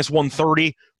around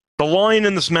 -130. The line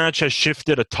in this match has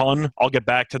shifted a ton. I'll get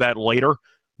back to that later.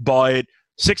 But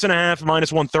 6.5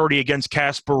 -130 against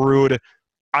Casper Ruud.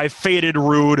 I've faded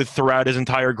Ruud throughout his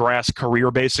entire grass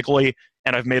career, basically,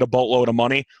 and I've made a boatload of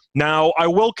money. Now, I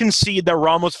will concede that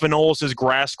Ramos Vinolas'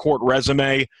 grass court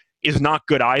resume is not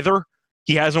good either.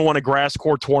 He hasn't won a grass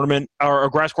court tournament, or a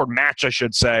grass court match, I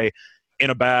should say, in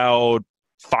about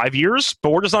 5 years, but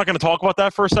we're just not going to talk about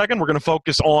that for a second. We're going to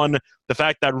focus on the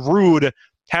fact that Ruud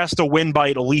has to win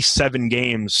by at least 7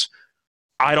 games.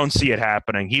 I don't see it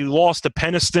happening. He lost to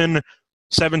Peniston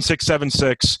 7-6,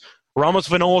 7-6. Ramos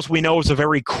Vinolas, we know, is a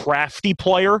very crafty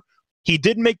player. He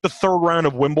did make the 3rd round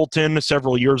of Wimbledon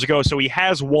several years ago, so he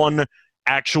has won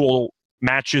actual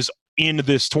matches in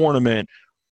this tournament.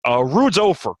 Ruud's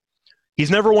over. He's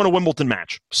never won a Wimbledon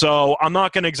match, so I'm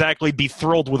not going to exactly be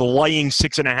thrilled with laying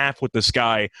 6.5 with this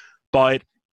guy, but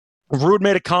Ruud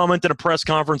made a comment in a press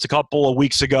conference a couple of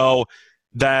weeks ago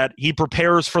that he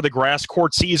prepares for the grass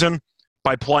court season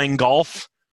by playing golf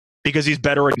because he's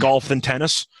better at golf than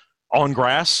tennis on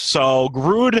grass. So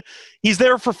Ruud, he's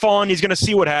there for fun. He's going to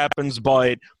see what happens,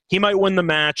 but he might win the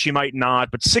match. He might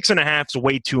not, but 6.5 is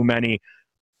way too many.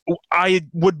 I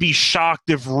would be shocked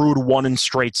if Ruud won in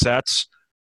straight sets.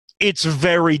 It's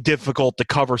very difficult to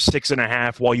cover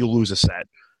 6.5 while you lose a set.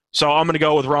 So I'm going to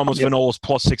go with Ramos Vinolas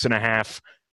plus 6.5.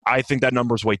 I think that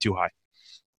number is way too high.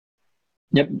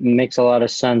 Yep, makes a lot of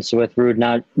sense with Ruud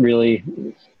not really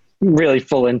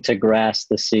full into grass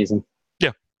this season.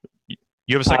 Yeah.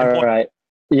 You have a second play? All right.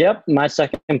 Yep, my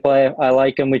second play. I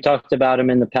like him. We talked about him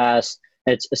in the past.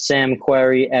 It's Sam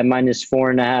Querrey at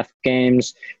 -4.5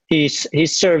 games. He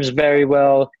serves very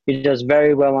well. He does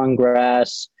very well on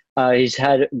grass. He's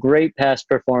had great past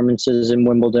performances in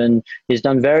Wimbledon. He's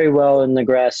done very well in the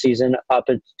grass season up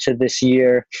to this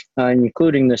year,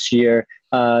 including this year.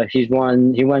 He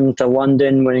went to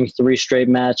London, winning 3 straight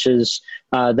matches,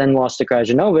 then lost to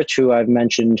Krajinovic, who I've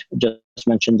just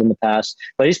mentioned in the past.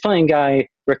 But he's playing guy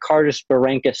Ricardus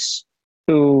Berankis,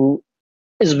 who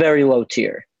is very low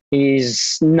tier.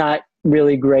 He's not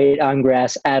really great on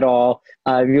grass at all.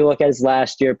 If you look at his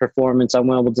last year performance on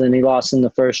Wimbledon, he lost in the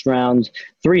first round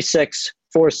 3-6,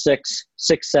 4-6,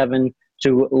 6-7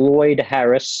 to Lloyd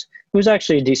Harris, who's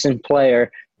actually a decent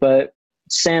player. But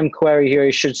Sam Querrey here,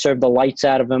 he should serve the lights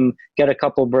out of him, get a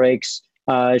couple breaks.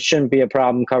 It shouldn't be a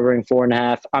problem covering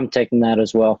 4.5. I'm taking that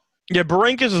as well. Yeah,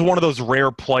 Berankis is one of those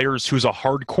rare players who's a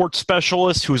hard court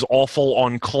specialist who's awful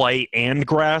on clay and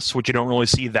grass, which you don't really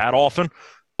see that often.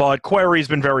 But Querrey's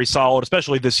been very solid,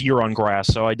 especially this year on grass,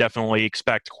 so I definitely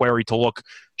expect Querrey to look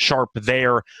sharp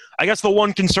there. I guess the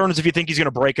one concern is if you think he's going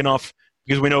to break enough,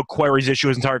 because we know Querrey's issue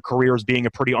his entire career is being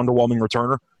a pretty underwhelming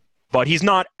returner. But he's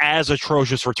not as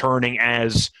atrocious returning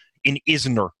as in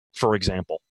Isner, for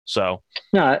example. So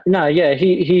yeah,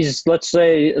 he's, let's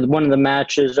say, one of the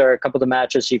matches or a couple of the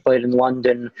matches he played in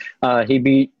London, he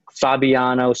beat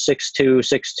Fabiano 6-2,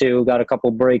 6-2, got a couple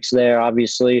breaks there,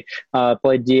 obviously.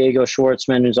 Played Diego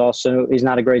Schwartzman, he's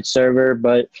not a great server,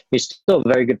 but he's still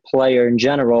a very good player in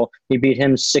general. He beat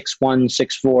him 6-1,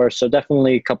 6-4, so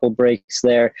definitely a couple breaks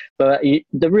there. But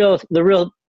the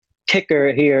real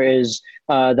kicker here is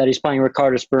that he's playing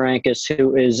Ricardus Berankis,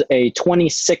 who is a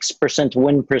 26%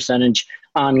 win percentage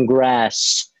on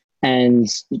grass, and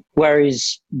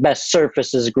Querrey's best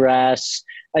surface is grass.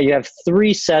 You have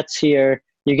 3 sets here.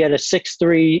 You get a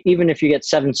 6-3. Even if you get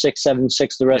 7-6,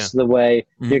 7-6 the rest of the way,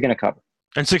 you're going to cover.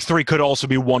 And 6-3 could also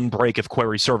be one break if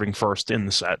Querrey's serving first in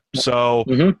the set. So,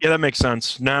 yeah, that makes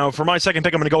sense. Now, for my second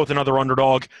pick, I'm going to go with another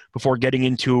underdog before getting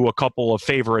into a couple of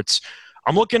favorites.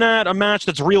 I'm looking at a match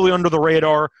that's really under the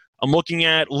radar. I'm looking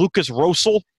at Lucas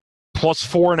Rosol, plus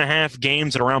 4.5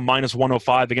 games at around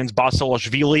 -105 against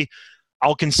Basilashvili.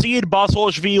 I'll concede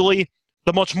Basilashvili,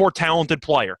 the much more talented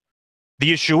player.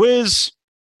 The issue is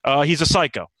he's a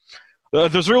psycho.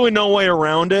 There's really no way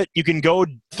around it. You can go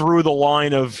through the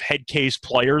line of head case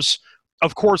players.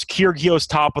 Of course, Kyrgios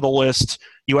top of the list.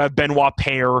 You have Benoit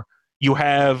Paire. You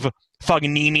have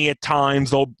Fognini at times,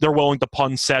 though they're willing to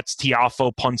pun sets.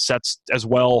 Tiafoe pun sets as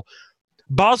well.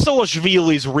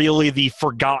 Basilashvili is really the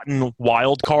forgotten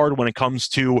wild card when it comes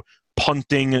to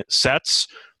punting sets.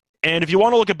 And if you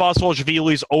want to look at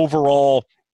Basilashvili's overall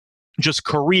just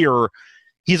career,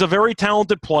 he's a very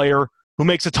talented player who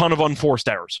makes a ton of unforced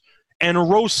errors. And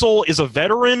Rosol is a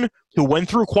veteran who went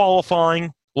through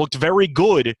qualifying, looked very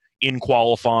good in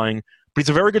qualifying, but he's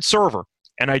a very good server.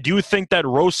 And I do think that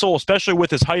Rosol, especially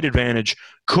with his height advantage,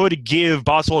 could give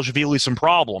Basilashvili some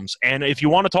problems. And if you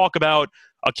want to talk about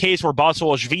a case where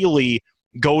Basilashvili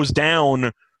goes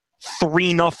down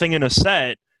 3-0 in a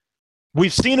set,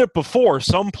 we've seen it before.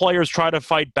 Some players try to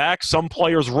fight back. Some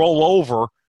players roll over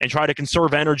and try to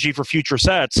conserve energy for future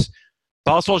sets.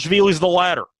 Basilashvili's the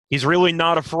latter. He's really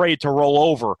not afraid to roll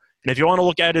over. And if you want to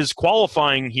look at his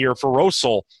qualifying here for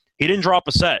Rosol, he didn't drop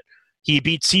a set. He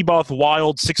beat Seaboth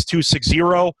Wild 6-2,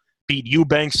 6-0, beat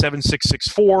Eubanks 7-6,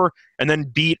 6-4, and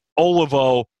then beat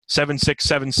Olivo 7-6,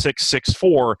 7-6,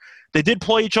 6-4. They did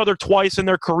play each other twice in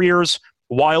their careers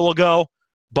a while ago,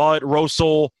 but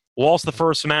Rosol lost the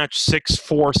first match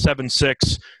 6-4,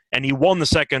 7-6, and he won the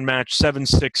second match 7-6,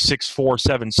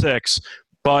 6-4, 7-6.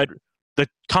 But the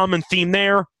common theme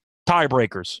there,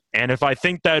 tiebreakers. And if I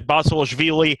think that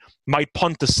Basilashvili might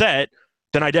punt the set,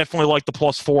 then I definitely like the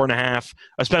plus 4.5,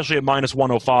 especially at minus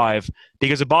 105.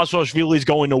 Because if Basilashvili is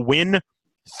going to win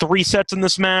 3 sets in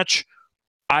this match,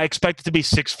 I expect it to be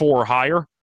 6-4 or higher.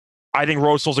 I think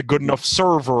Rosel's a good enough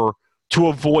server to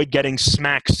avoid getting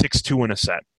smacked 6-2 in a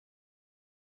set.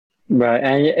 Right,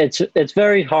 and it's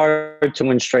very hard to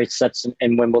win straight sets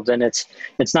in Wimbledon. It's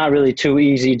not really too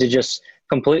easy to just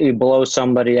completely blow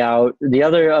somebody out. The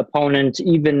other opponent,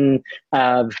 even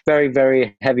very,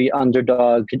 very heavy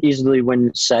underdog, could easily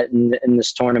win a set in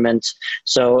this tournament.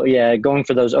 So, yeah, going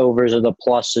for those overs or the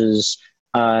pluses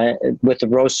with the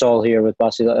Rosol here with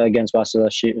against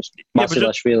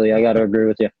Basilashvili, I got to agree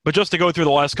with you. But just to go through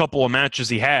the last couple of matches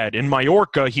he had, in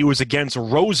Mallorca, he was against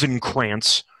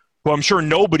Rosenkrantz, who I'm sure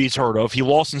nobody's heard of. He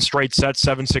lost in straight sets,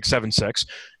 7-6, 7-6.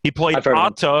 He played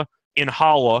Atta in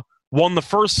Halle, won the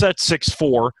first set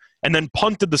 6-4, and then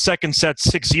punted the second set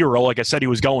 6-0, like I said he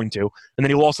was going to. And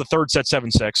then he lost the third set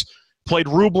 7-6. Played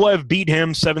Rublev, beat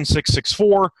him 7-6,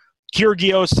 6-4.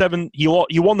 Kyrgios,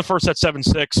 he won the first set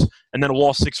 7-6, and then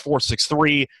lost 6-4,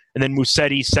 6-3. And then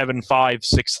Musetti 7-5,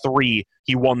 6-3.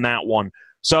 He won that one.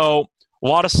 So a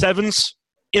lot of sevens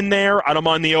in there. I don't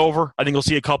mind the over. I think you'll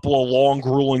see a couple of long,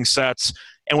 grueling sets.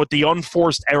 And with the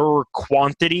unforced error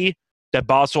quantity that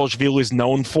Basilashvili is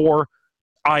known for,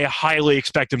 I highly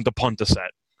expect him to punt the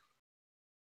set.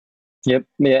 Yep.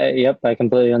 I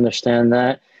completely understand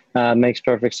that. Makes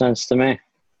perfect sense to me.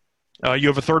 You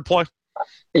have a third play?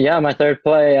 Yeah, my third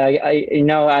play.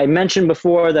 I mentioned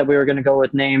before that we were going to go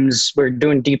with names. We're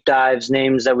doing deep dives,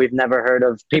 names that we've never heard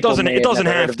of. It doesn't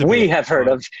have to. We have heard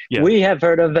of. Yeah. We have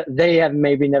heard of. They have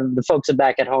maybe never. The folks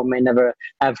back at home may never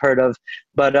have heard of.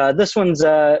 But this one's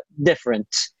different.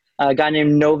 A guy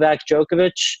named Novak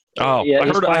Djokovic. Oh, yeah, I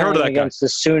heard of that guy.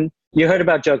 You heard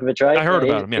about Djokovic, right? I heard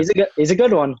about him. Yeah. He's a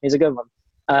good one.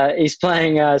 He's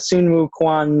playing Soonwoo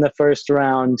Kwon in the first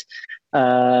round.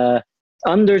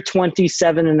 Under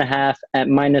 27.5 at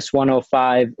minus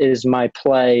 105 is my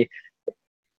play.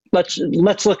 Let's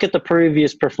look at the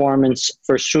previous performance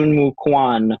for Soonwoo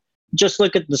Kwon. Just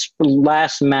look at this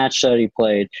last match that he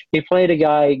played. He played a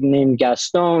guy named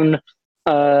Gaston.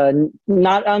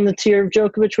 Not on the tier of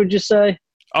Djokovic, would you say?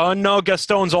 No,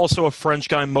 Gaston's also a French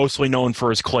guy, mostly known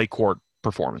for his clay court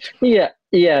performance. Yeah,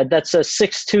 that's a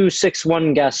 6'2",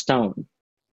 6'1" Gaston.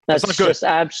 That's not good.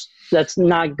 That's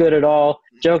not good at all.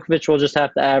 Djokovic will just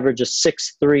have to average a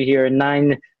 6-3 here,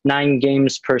 9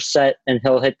 games per set, and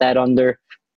he'll hit that under.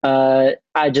 I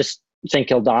just think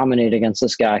he'll dominate against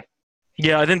this guy.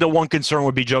 Yeah, I think the one concern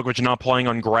would be Djokovic not playing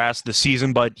on grass this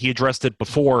season, but he addressed it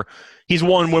before. He's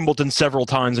won Wimbledon several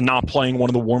times and not playing one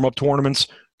of the warm-up tournaments,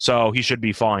 so he should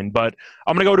be fine. But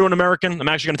I'm going to go to an American. I'm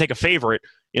actually going to take a favorite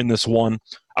in this one.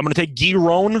 I'm going to take Guy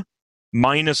Rune,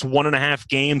 minus 1.5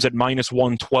 games at minus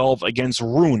 112 against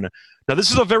Rune. Now,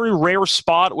 this is a very rare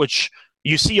spot, which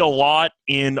you see a lot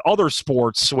in other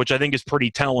sports, which I think is pretty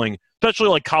telling, especially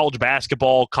like college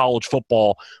basketball, college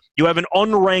football. You have an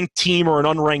unranked team or an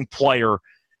unranked player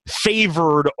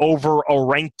favored over a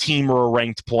ranked team or a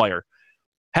ranked player.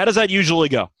 How does that usually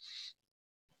go?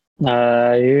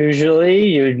 Usually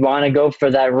you'd want to go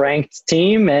for that ranked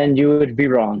team, and you would be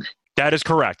wrong. That is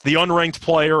correct. The unranked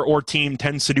player or team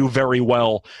tends to do very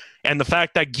well. And the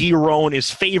fact that Guy Rune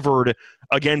is favored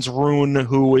against Rune,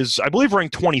 who is, I believe,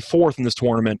 ranked 24th in this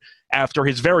tournament after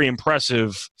his very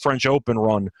impressive French Open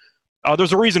run,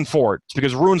 there's a reason for it. It's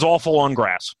because Rune's awful on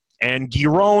grass. And Guy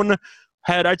Rune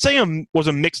had, I'd say, was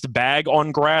a mixed bag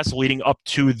on grass leading up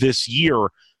to this year.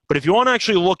 But if you want to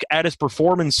actually look at his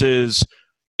performances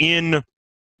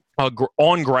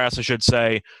on grass, I should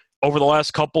say, over the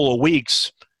last couple of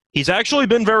weeks, he's actually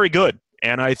been very good.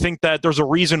 And I think that there's a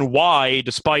reason why,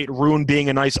 despite Rune being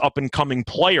a nice up-and-coming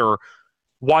player,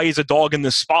 why he's a dog in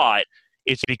this spot.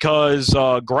 It's because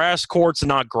grass courts are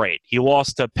not great. He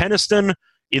lost to Peniston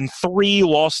in 3,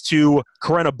 lost to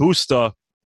Carreño Busta,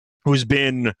 who's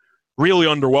been really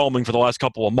underwhelming for the last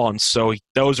couple of months. So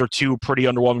those are 2 pretty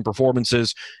underwhelming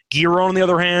performances. Guy Rune, on the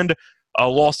other hand,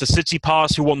 lost to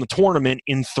Tsitsipas, who won the tournament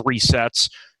in 3 sets.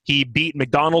 He beat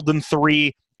McDonald in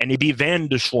 3, and he beat Van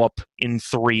de Schlup in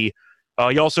 3.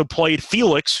 He also played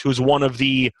Felix, who's one of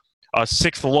the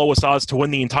 6th lowest odds to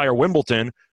win the entire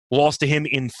Wimbledon, lost to him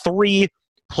in 3,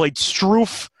 played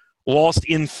Struff, lost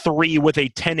in 3 with a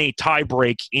 10-8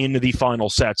 tiebreak in the final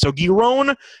set. So Guy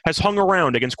Rune has hung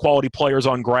around against quality players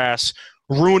on grass.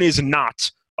 Rune is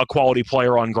not a quality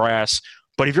player on grass.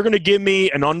 But if you're going to give me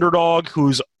an underdog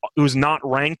who's not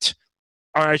ranked,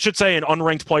 or I should say an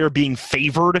unranked player being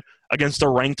favored against a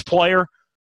ranked player,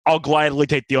 I'll gladly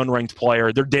take the unranked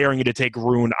player. They're daring you to take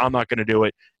Rune. I'm not going to do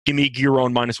it. Give me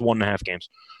Giron minus 1.5 games.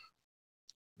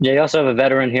 Yeah, you also have a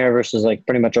veteran here versus like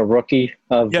pretty much a rookie.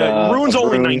 Rune's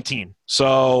only Rune. 19,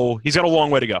 so he's got a long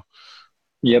way to go.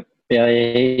 Yep. Yeah,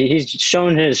 he's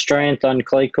shown his strength on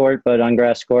clay court, but on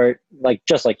grass court,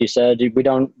 just like you said, we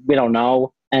don't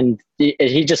know, and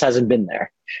he just hasn't been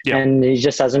there, and he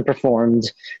just hasn't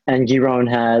performed. And Giron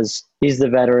has. He's the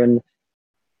veteran.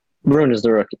 Rune is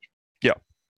the rookie. Yeah.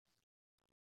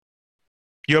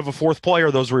 You have a fourth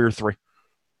player. Those were your three.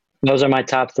 Those are my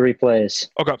top 3 plays.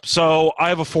 Okay, so I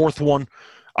have a fourth one.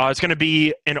 It's going to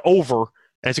be an over,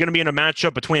 and it's going to be in a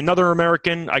matchup between another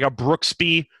American. I got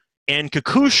Brooksby and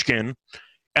Kukushkin,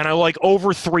 and I like over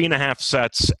 3.5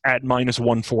 sets at minus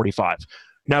 145.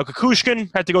 Now,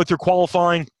 Kukushkin had to go through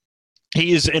qualifying.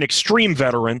 He is an extreme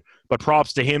veteran, but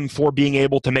props to him for being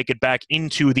able to make it back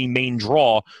into the main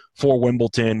draw for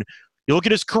Wimbledon. You look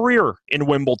at his career in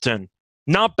Wimbledon.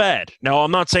 Not bad. Now,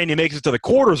 I'm not saying he makes it to the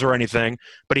quarters or anything,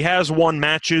 but he has won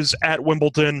matches at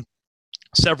Wimbledon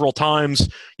several times.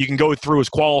 You can go through his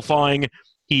qualifying.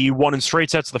 He won in straight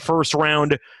sets the first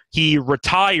round. He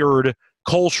retired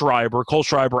Kohlschreiber.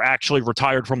 Kohlschreiber actually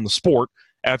retired from the sport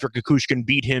after Kukushkin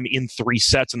beat him in 3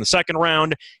 sets in the second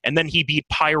round, and then he beat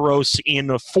Pyros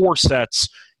in 4 sets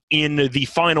in the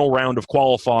final round of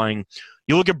qualifying.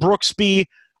 You look at Brooksby.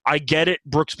 I get it.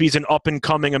 Brooksby's an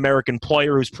up-and-coming American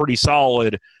player who's pretty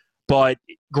solid, but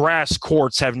grass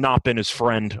courts have not been his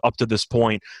friend up to this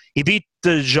point. He beat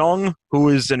De Jong, who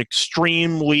is an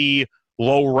extremely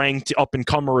low-ranked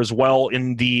up-and-comer as well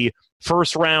in the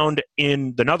first round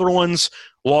in the Netherlands,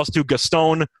 lost to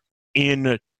Gaston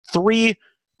in 3,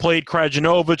 played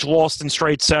Krajinovic, lost in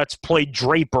straight sets, played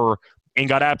Draper, and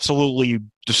got absolutely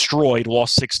destroyed,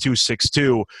 lost 6-2,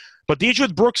 6-2. But the issue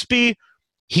with Brooksby,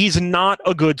 he's not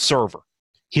a good server.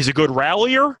 He's a good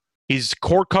rallier. His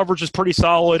court coverage is pretty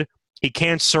solid. He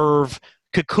can't serve.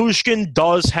 Kukushkin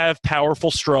does have powerful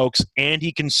strokes, and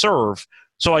he can serve.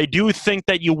 So I do think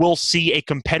that you will see a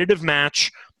competitive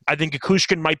match. I think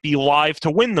Kukushkin might be live to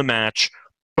win the match,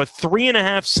 but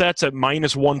 3.5 sets at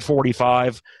minus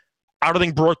 145, I don't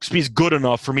think Brooksby's good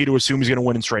enough for me to assume he's going to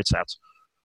win in straight sets.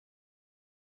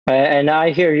 And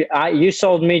I hear you. You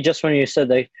sold me just when you said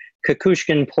that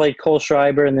Kukushkin played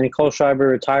Kohlschreiber, and then Kohlschreiber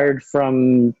retired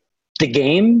from the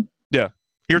game. Yeah,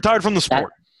 he retired from the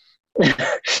sport.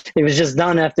 It was just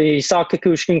done after he saw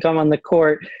Kukushkin come on the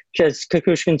court, because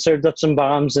Kukushkin served up some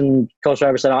bombs, and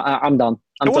Kohlschreiber said, I'm done.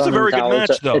 It was a very good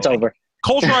match, though. It's over.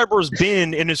 Kohlschreiber's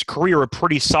been, in his career, a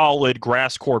pretty solid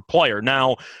grass court player.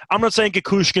 Now, I'm not saying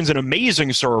Kukushkin's an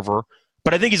amazing server,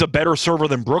 but I think he's a better server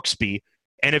than Brooksby.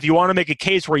 And if you want to make a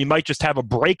case where you might just have a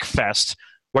break fest,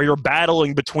 where you're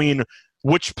battling between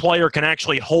which player can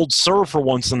actually hold serve for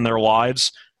once in their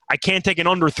lives, I can't take an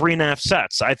under 3.5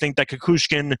 sets. I think that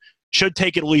Kukushkin should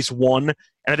take at least 1, and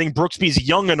I think Brooksby's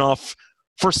young enough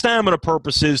for stamina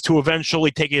purposes to eventually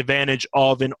take advantage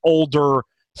of an older,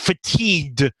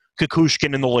 fatigued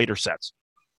Kukushkin in the later sets.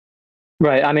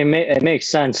 Right. I mean, it makes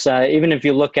sense. Even if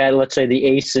you look at, let's say, the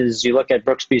aces, you look at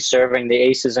Brooksby serving the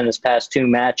aces in his past 2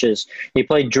 matches. He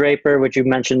played Draper, which you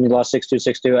mentioned, he lost 6-2,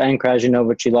 6-2, and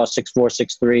Krajinovic, he lost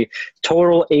 6-4, 6-3.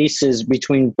 Total aces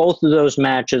between both of those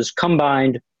matches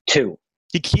combined 2.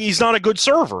 He's not a good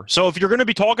server. So if you're going to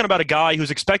be talking about a guy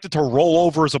who's expected to roll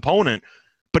over his opponent,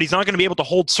 but he's not going to be able to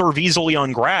hold serve easily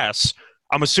on grass,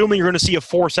 I'm assuming you're going to see a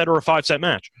 4-set or a 5-set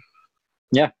match.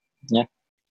 Yeah.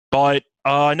 But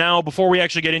now, before we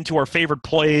actually get into our favorite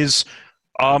plays,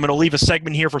 I'm going to leave a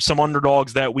segment here for some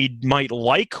underdogs that we might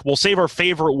like. We'll save our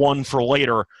favorite one for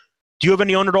later. Do you have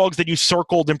any underdogs that you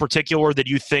circled in particular that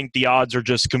you think the odds are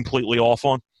just completely off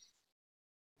on?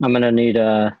 I'm going to need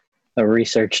a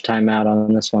research timeout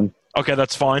on this one. Okay,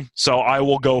 that's fine. So I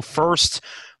will go first.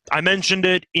 I mentioned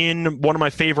it in one of my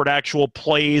favorite actual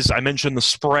plays. I mentioned the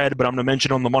spread, but I'm going to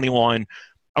mention it on the money line.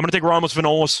 I'm going to take Ramos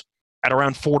Vinolas at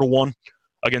around 4-1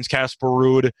 against Casper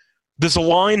Ruud. This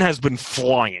line has been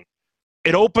flying.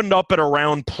 It opened up at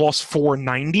around plus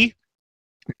 490.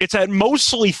 It's at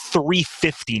mostly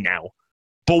 350 now.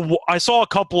 But I saw a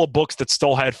couple of books that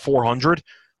still had 400.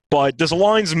 But this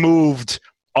line's moved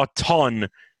a ton.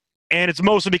 And it's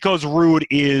mostly because Ruud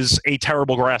is a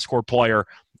terrible grass court player.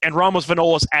 And Ramos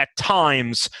Vinolas at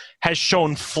times has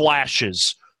shown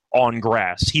flashes on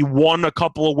grass. He won a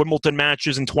couple of Wimbledon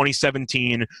matches in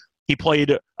 2017. He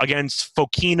played against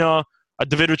Davidovich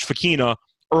Fokina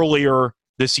earlier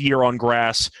this year on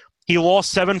grass. He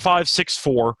lost 7-5,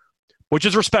 6-4, which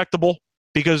is respectable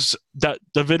because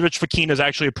Davidovich Fokina is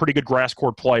actually a pretty good grass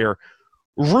court player.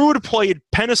 Ruud played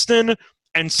Peniston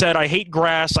and said, I hate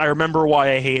grass. I remember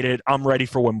why I hate it. I'm ready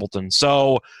for Wimbledon.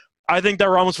 So I think that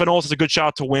Ramos Vinolas is a good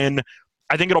shot to win.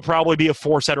 I think it'll probably be a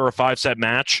 4-set or a 5-set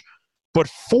match. But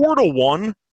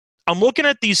 4-1, I'm looking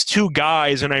at these two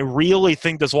guys, and I really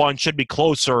think this line should be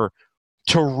closer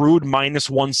to Ruud minus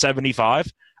 175.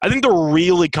 I think they're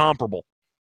really comparable.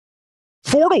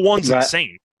 4-1's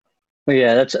insane.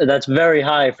 Yeah, that's very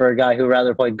high for a guy who'd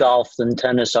rather play golf than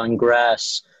tennis on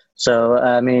grass. So,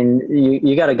 I mean,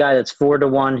 you got a guy that's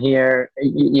 4-1 here.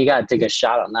 You got to take a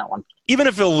shot on that one. Even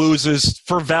if it loses,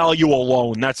 for value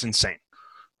alone, that's insane.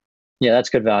 Yeah, that's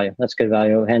good value. That's good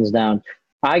value, hands down.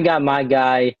 I got my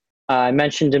guy. I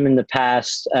mentioned him in the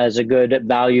past as a good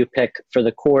value pick for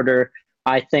the quarter.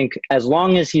 I think as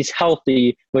long as he's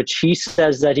healthy, which he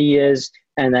says that he is,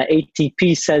 and that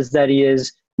ATP says that he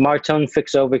is, Marton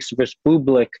Fucsovics versus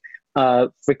Bublik.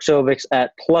 Fucsovics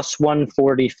at plus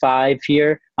 145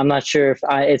 here. I'm not sure if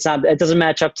it doesn't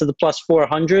match up to the plus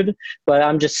 400, but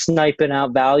I'm just sniping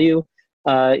out value.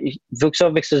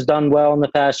 Fucsovics has done well in the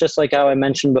past, just like how I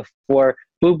mentioned before.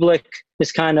 Bublik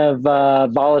is kind of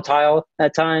volatile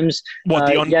at times. What,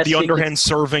 the underhand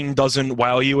serving doesn't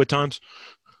wow you at times?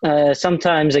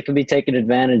 Sometimes it can be taken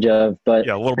advantage of, but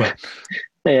yeah, a little bit.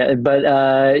 Yeah, but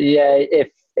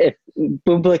if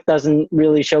Bublik doesn't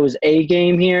really show his A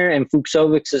game here and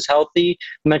Fucsovics is healthy,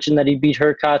 I mentioned that he beat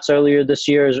Hurkacz earlier this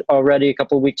year already a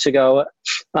couple of weeks ago.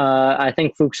 I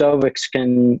think Fucsovics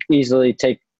can easily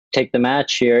take the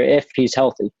match here if he's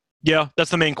healthy. Yeah, that's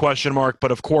the main question mark.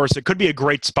 But of course, it could be a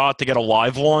great spot to get a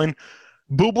live line.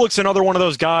 Bublik's another one of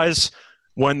those guys,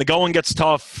 when the going gets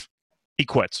tough, he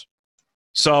quits.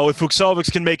 So if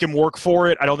Fucsovics can make him work for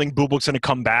it, I don't think Bublik's going to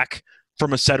come back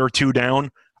from a set or two down.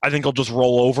 I think he'll just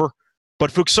roll over.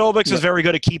 But Fucsovics is very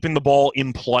good at keeping the ball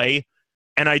in play.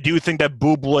 And I do think that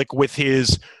Bublik, with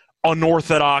his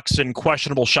unorthodox and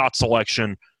questionable shot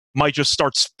selection, might just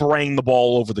start spraying the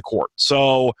ball over the court.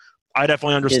 So I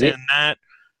definitely understand that.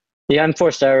 The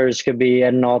unforced errors could be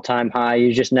at an all-time high.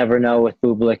 You just never know with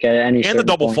Bublik at any And the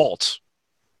double point. Faults.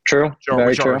 True.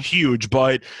 Which are huge.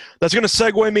 But that's going to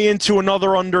segue me into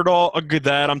another underdog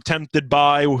that I'm tempted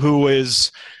by, who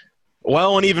is,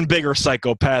 well, an even bigger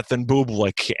psychopath than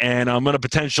Bublik. And I'm going to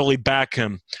potentially back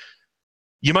him.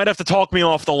 You might have to talk me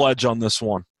off the ledge on this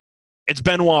one. It's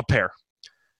Benoit Paire.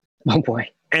 Oh, boy.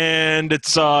 And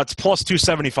it's plus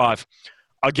 275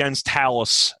 against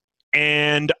Halys.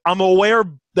 And I'm aware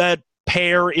that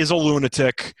Paire is a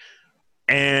lunatic,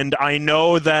 and I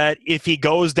know that if he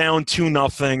goes down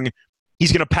 2-0,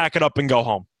 he's going to pack it up and go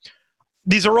home.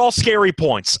 These are all scary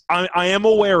points. I am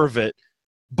aware of it,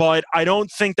 but I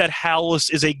don't think that Halys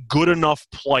is a good enough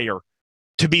player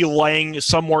to be laying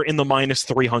somewhere in the minus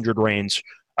 300 range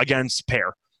against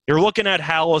Paire. You're looking at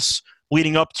Halys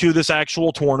leading up to this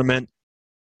actual tournament.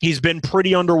 He's been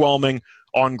pretty underwhelming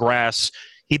on grass.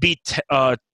 He beat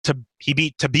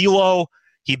Tabilo,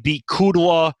 he beat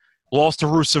Kudla, lost to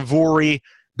Rusevori,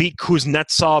 beat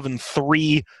Kuznetsov in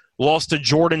 3, lost to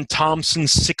Jordan Thompson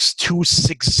 6-2,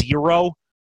 6-0,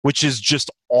 which is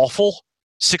just awful.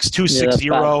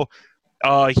 6-2,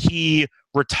 6-0. He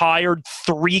retired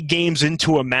 3 games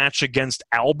into a match against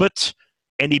Albert,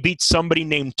 and he beat somebody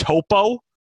named Topo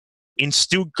in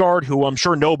Stuttgart, who I'm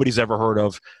sure nobody's ever heard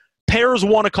of. Paire's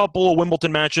won a couple of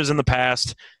Wimbledon matches in the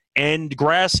past, and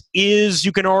grass is,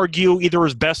 you can argue, either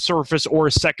his best surface or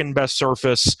his second best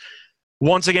surface.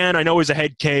 Once again, I know he's a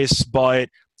head case, but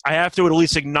I have to at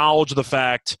least acknowledge the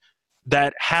fact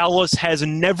that Halys has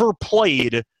never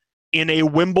played in a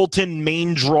Wimbledon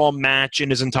main draw match in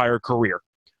his entire career.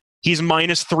 He's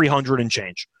minus 300 and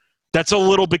change. That's a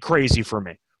little bit crazy for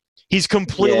me. He's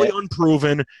completely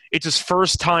unproven. It's his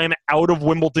first time out of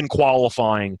Wimbledon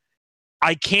qualifying.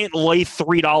 I can't lay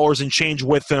 $3 and change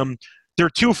with him. They're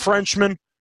two Frenchmen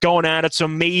going at it, so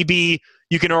maybe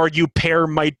you can argue Paire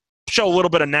might show a little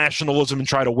bit of nationalism and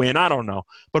try to win. I don't know.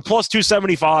 But plus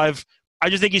 275, I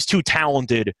just think he's too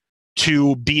talented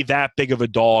to be that big of a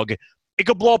dog. It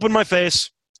could blow up in my face.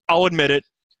 I'll admit it.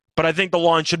 But I think the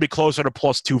line should be closer to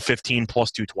plus 215,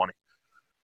 plus 220.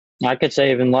 I could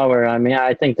say even lower. I mean,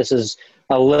 I think this is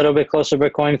a little bit closer to a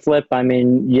coin flip. I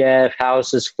mean, yeah, if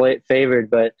Halys is favored,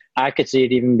 but I could see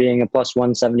it even being a plus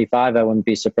 175. I wouldn't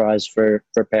be surprised for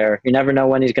Paire. You never know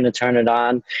when he's going to turn it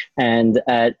on, and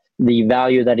at the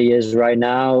value that he is right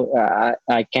now,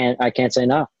 I can't say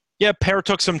no. Yeah, Paire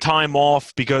took some time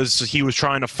off because he was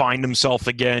trying to find himself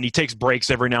again. He takes breaks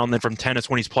every now and then from tennis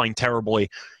when he's playing terribly.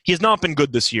 He has not been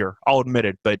good this year, I'll admit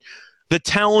it, but the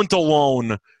talent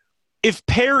alone, if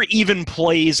Paire even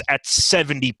plays at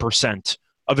 70%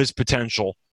 of his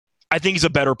potential, I think he's a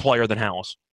better player than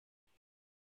Halys.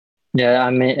 Yeah,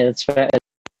 I mean, it's fair.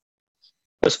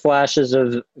 flashes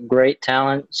of great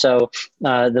talent. So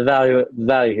the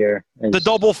value here is, the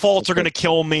double faults are going to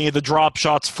kill me. The drop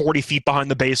shots 40 feet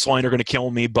behind the baseline are going to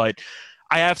kill me. But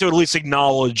I have to at least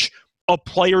acknowledge a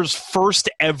player's first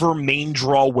ever main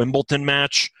draw Wimbledon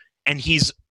match, and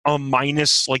he's a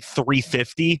minus like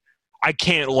 350. I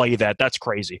can't lay that. That's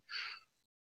crazy.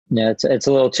 Yeah, it's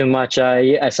a little too much.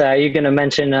 I say, are you going to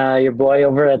mention your boy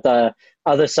over at the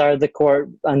other side of the court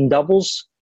on doubles?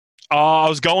 I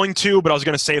was going to, but I was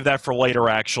going to save that for later,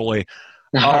 actually.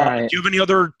 Right. Do you have any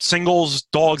other singles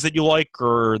dogs that you like,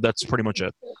 or that's pretty much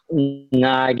it?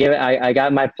 Nah, I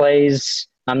got my plays.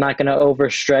 I'm not going to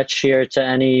overstretch here to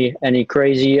any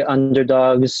crazy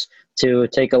underdogs to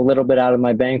take a little bit out of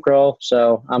my bankroll,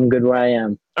 so I'm good where I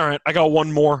am. All right, I got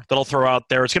one more that I'll throw out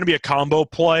there. It's going to be a combo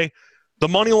play. The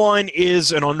money line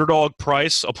is an underdog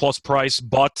price, a plus price,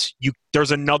 but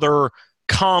there's another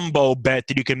combo bet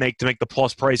that you can make to make the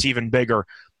plus price even bigger.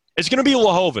 It's going to be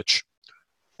Lajovic,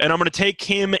 and I'm going to take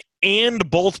him and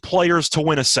both players to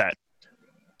win a set.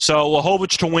 So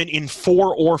Lajovic to win in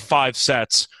 4 or 5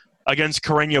 sets against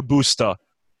Carreño Busta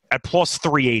at plus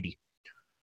 380.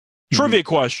 Trivia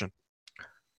question.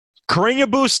 Carreño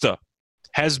Busta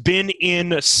has been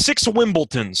in 6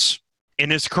 Wimbledons in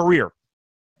his career.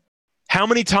 How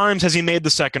many times has he made the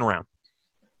second round?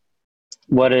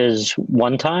 What is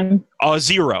one time?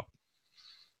 0.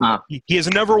 He has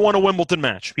never won a Wimbledon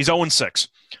match. He's 0-6.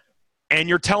 And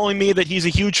you're telling me that he's a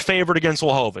huge favorite against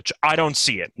Lajovic. I don't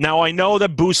see it. Now, I know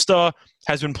that Busta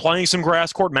has been playing some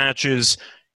grass court matches,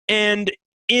 and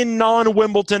in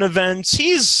non-Wimbledon events,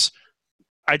 he's,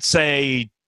 I'd say,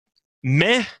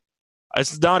 meh.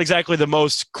 It's not exactly the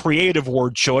most creative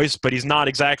word choice, but he's not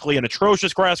exactly an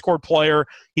atrocious grass court player.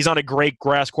 He's not a great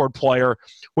grass court player.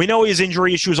 We know he has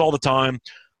injury issues all the time.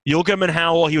 You look at him in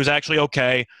Howell, he was actually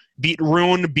okay. Beat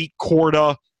Rune, beat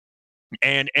Korda,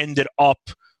 and ended up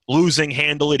losing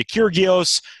handily to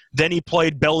Kyrgios. Then he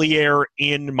played Bellier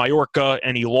in Mallorca,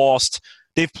 and he lost.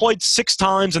 They've played 6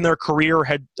 times in their career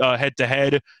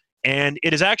head-to-head, and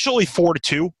it is actually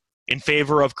 4-2 in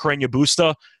favor of Carreño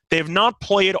Busta. They have not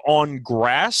played on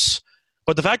grass,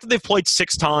 but the fact that they've played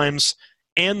 6 times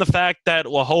and the fact that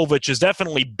Lajovic is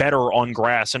definitely better on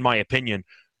grass, in my opinion,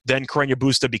 than Carreño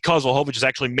Busta because Lajovic has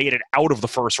actually made it out of the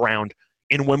first round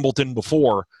in Wimbledon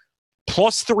before.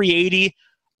 Plus 380,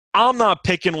 I'm not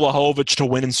picking Lajovic to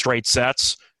win in straight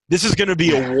sets. This is going to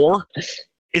be a war.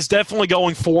 It's definitely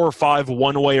going 4 or 5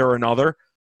 one way or another.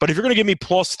 But if you're going to give me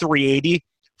plus 380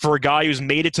 for a guy who's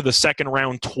made it to the second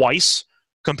round twice,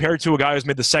 compared to a guy who's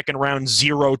made the second round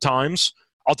 0 times,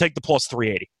 I'll take the plus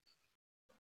 380.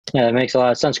 Yeah, that makes a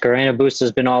lot of sense. Carreño Busta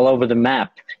has been all over the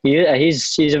map.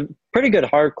 He's a pretty good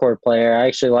hardcourt player. I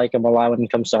actually like him a lot when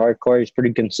it comes to hardcourt. He's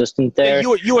pretty consistent there.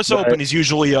 Yeah, U.S. Open, he's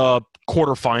usually a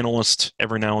quarterfinalist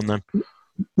every now and then.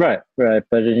 Right.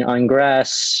 But on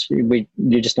grass, you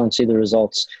just don't see the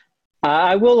results.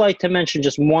 I will like to mention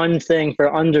just one thing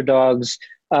for underdogs.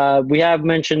 We have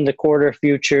mentioned the quarter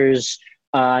futures.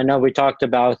 I know we talked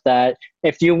about that.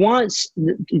 If you want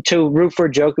to root for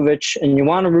Djokovic and you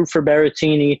want to root for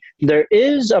Berrettini, there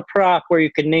is a prop where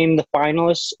you can name the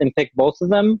finalists and pick both of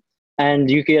them, and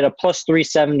you can get a plus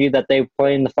 370 that they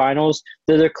play in the finals.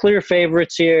 They're clear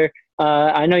favorites here.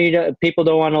 I know people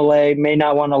may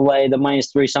not want to lay the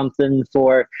minus 3-something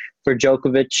for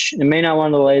Djokovic, and may not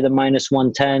want to lay the minus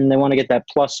 110. They want to get that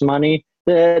plus money.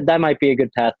 That might be a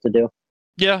good path to do.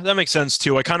 Yeah, that makes sense,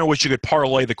 too. I kind of wish you could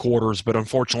parlay the quarters, but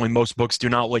unfortunately most books do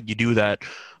not let you do that.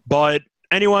 But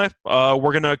anyway, we're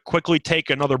going to quickly take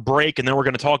another break, and then we're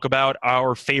going to talk about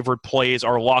our favorite plays,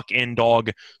 our lock-in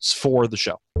dogs for the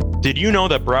show. Did you know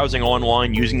that browsing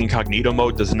online using incognito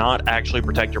mode does not actually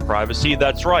protect your privacy?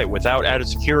 That's right. Without added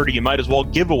security, you might as well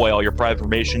give away all your private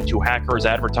information to hackers,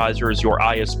 advertisers, your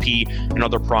ISP, and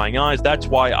other prying eyes. That's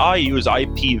why I use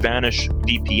IPVanish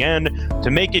VPN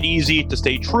to make it easy to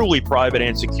stay truly private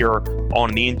and secure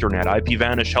on the internet.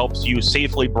 IPVanish helps you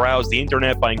safely browse the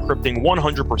internet by encrypting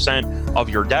 100% of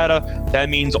your data. That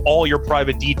means all your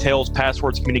private details,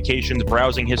 passwords, communications,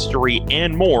 browsing history,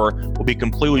 and more will be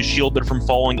completely shielded from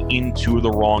falling into the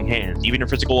wrong hands. Even your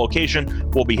physical location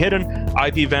will be hidden.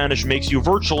 IPVanish makes you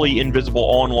virtually invisible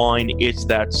online. It's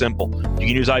that simple. You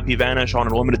can use IPVanish on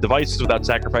unlimited devices without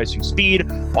sacrificing speed,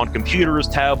 on computers,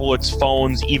 tablets,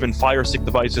 phones, even Fire Stick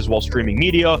devices while streaming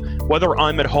media. Whether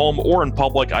I'm at home or in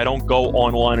public, I don't go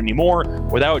online anymore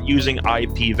without using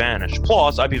IPVanish.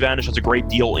 Plus, IPVanish has a great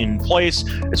deal in place.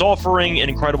 It's offering an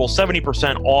incredible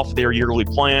 70% off their yearly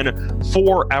plan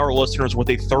for our listeners with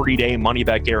a 30-day 100-day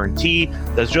money-back guarantee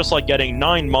that's just like getting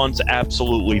 9 months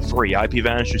absolutely free.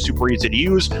 IPVanish is super easy to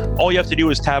use. All you have to do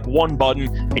is tap one button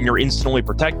and you're instantly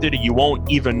protected. You won't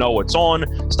even know it's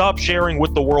on. Stop sharing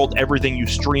with the world everything you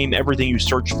stream, everything you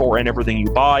search for, and everything you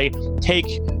buy. Take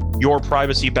your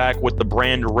privacy back with the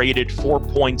brand rated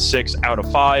 4.6 out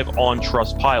of 5 on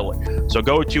Trustpilot. So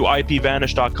go to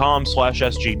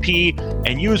ipvanish.com/SGP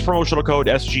and use promotional code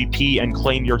SGP and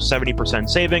claim your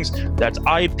 70% savings. That's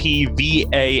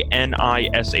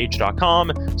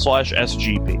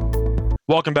ipvanish.com/SGP.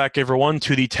 Welcome back, everyone,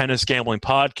 to the Tennis Gambling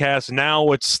Podcast.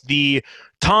 Now it's the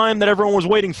time that everyone was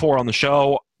waiting for on the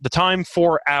show, the time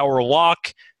for our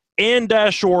lock and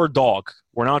dash or dog.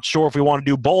 We're not sure if we want to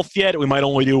do both yet. We might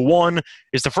only do one.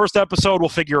 It's the first episode. We'll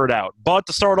figure it out. But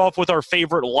to start off with our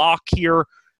favorite lock here,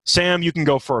 Sam, you can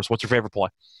go first. What's your favorite play?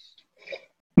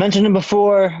 Mentioned it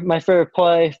before. My favorite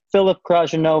play, Filip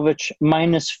Krajinovic,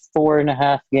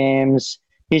 -4.5 games.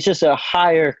 He's just a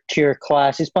higher tier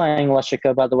class. He's playing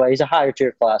Lechika, by the way. He's a higher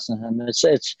tier class than him. It's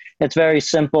very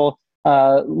simple.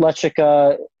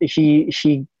 Lechika,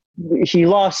 he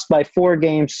lost by 4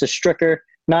 games to Stricker,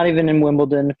 not even in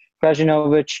Wimbledon.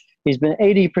 Krajinovic, he's been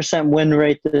 80% win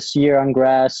rate this year on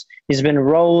grass. He's been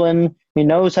rolling. He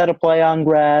knows how to play on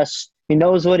grass. He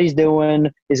knows what he's doing.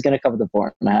 He's going to cover the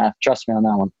 4.5. Trust me on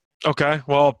that one. Okay,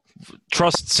 well,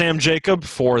 trust Sam Jacob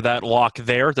for that lock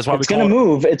there. That's why it's going to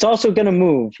move. It's also going to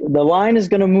move. The line is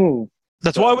going to move.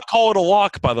 That's why I would call it a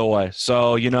lock, by the way.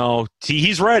 So,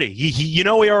 he's ready. He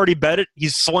already bet it.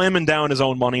 He's slamming down his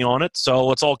own money on it. So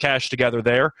let's all cash together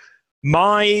there.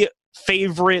 My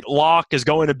favorite lock is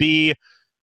going to be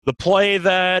the play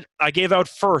that I gave out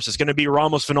first. It's going to be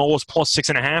Ramos Vinolas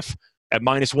 +6.5 at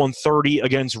 -130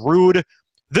 against Ruud.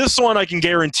 This one I can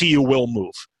guarantee you will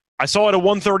move. I saw it at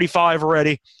 135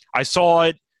 already. I saw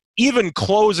it even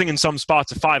closing in some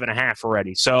spots at 5.5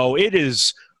 already. So it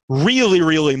is really,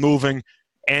 really moving.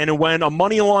 And when a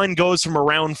money line goes from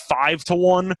around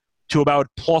 5-1 to about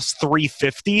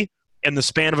 +350 in the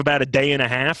span of about a day and a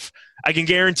half, I can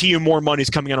guarantee you more money is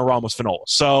coming in on Ramos Vinolas.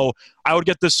 So I would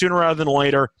get this sooner rather than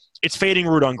later. It's fading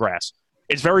Ruud on grass.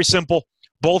 It's very simple.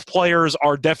 Both players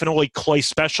are definitely clay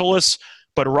specialists,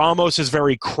 but Ramos is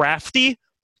very crafty.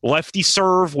 Lefty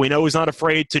serve. We know he's not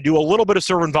afraid to do a little bit of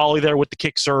serve and volley there with the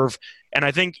kick serve. And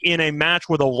I think in a match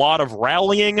with a lot of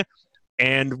rallying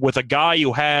and with a guy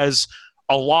who has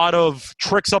a lot of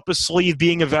tricks up his sleeve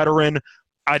being a veteran,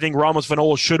 I think Ramos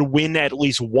Vinolas should win at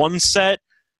least one set.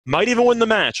 Might even win the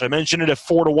match. I mentioned it at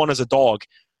 4-1 as a dog.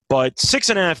 But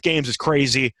 6.5 games is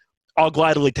crazy. I'll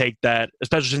gladly take that,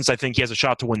 especially since I think he has a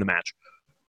shot to win the match.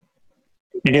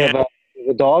 The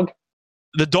dog?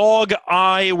 The dog,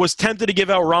 I was tempted to give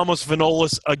out Ramos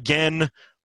Vinolas again,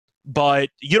 but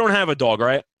you don't have a dog,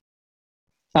 right?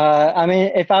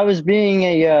 If I was being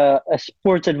a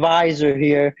sports advisor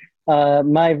here,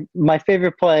 my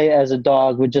favorite play as a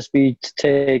dog would just be to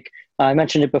take, I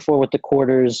mentioned it before with the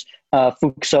quarters,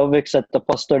 Fucsovics at the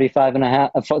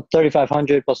 +35.5,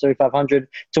 3,500, +3,500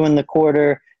 to win the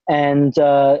quarter, and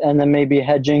then maybe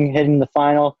hitting the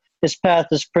final. His path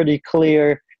is pretty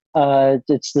clear.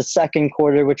 It's the second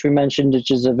quarter, which we mentioned, which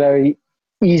is a very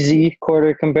easy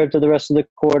quarter compared to the rest of the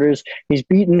quarters. He's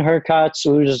beaten Hurkacz,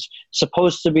 who's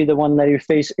supposed to be the one that you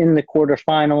face in the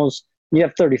quarterfinals. You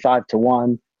have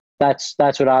 35-1. That's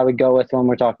what I would go with when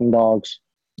we're talking dogs.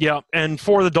 Yeah, and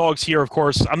for the dogs here, of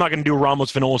course, I'm not going to do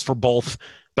Ramos Vinolas for both,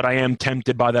 but I am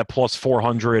tempted by that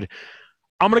 +400.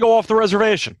 I'm going to go off the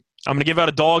reservation. I'm going to give out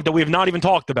a dog that we have not even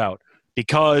talked about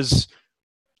because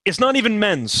it's not even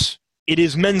men's. It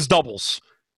is men's doubles.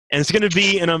 And it's going to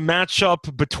be in a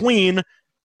matchup between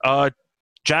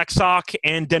Jack Sock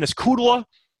and Denis Kudla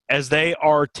as they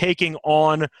are taking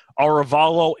on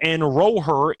Arevalo and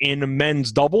Rojer in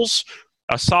men's doubles.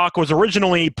 Sock was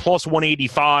originally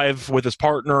 +185 with his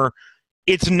partner.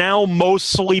 It's now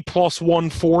mostly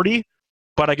 +140,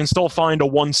 but I can still find a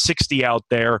 160 out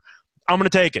there. I'm going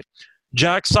to take it.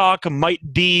 Jack Sock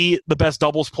might be the best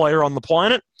doubles player on the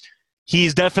planet.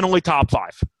 He's definitely top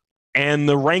 5. And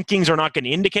the rankings are not going to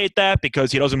indicate that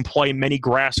because he doesn't play many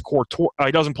grass court.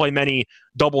 He doesn't play many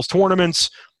doubles tournaments.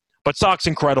 But Sock's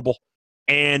incredible.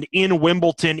 And in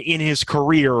Wimbledon, in his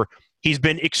career, he's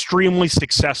been extremely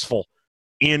successful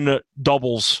in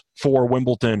doubles for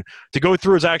Wimbledon. To go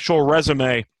through his actual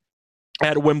resume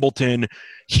at Wimbledon,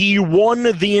 he won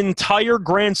the entire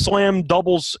Grand Slam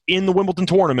doubles in the Wimbledon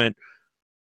tournament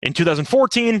in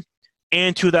 2014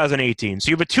 and 2018. So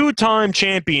you have a 2-time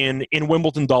champion in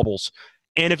Wimbledon doubles.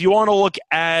 And if you want to look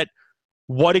at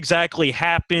what exactly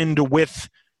happened with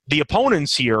the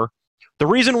opponents here, the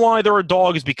reason why they're a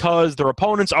dog is because their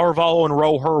opponents, Arevalo and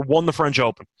Rojer, won the French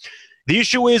Open. The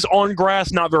issue is on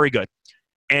grass, not very good.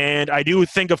 And I do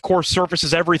think, of course, surface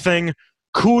is everything.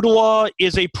 Kudla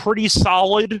is a pretty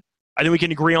solid, I think we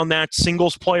can agree on that,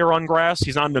 singles player on grass.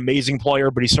 He's not an amazing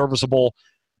player, but he's serviceable.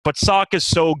 But Sock is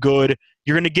so good.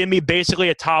 You're going to give me basically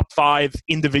a top 5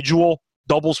 individual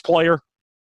doubles player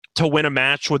to win a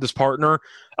match with his partner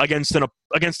against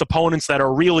opponents that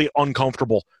are really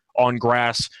uncomfortable on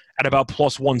grass at about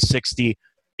plus 160.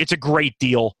 It's a great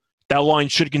deal. That line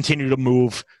should continue to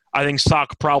move. I think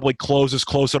Sock probably closes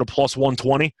closer to plus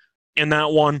 120 in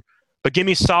that one. But give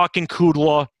me Sock and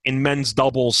Kudla in men's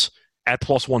doubles at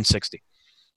plus 160.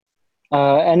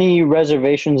 Any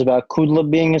reservations about Kudla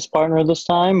being his partner this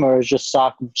time, or is just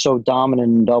Sock so dominant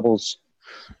in doubles?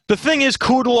 The thing is,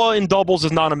 Kudla in doubles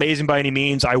is not amazing by any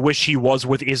means. I wish he was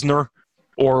with Isner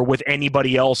or with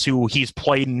anybody else who he's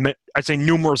played, I'd say,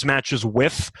 numerous matches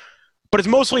with. But it's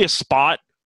mostly a spot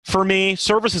for me.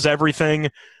 Service is everything.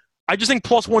 I just think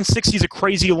plus 160 is a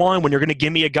crazy line when you're going to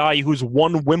give me a guy who's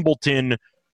won Wimbledon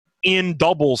in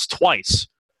doubles twice.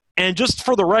 And just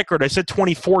for the record, I said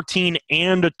 2014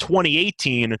 and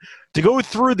 2018. To go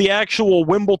through the actual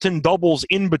Wimbledon doubles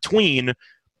in between,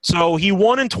 so he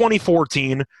won in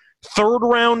 2014, third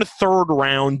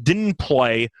round, didn't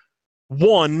play,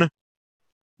 won,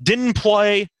 didn't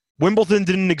play, Wimbledon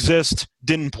didn't exist,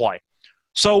 didn't play.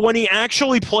 So when he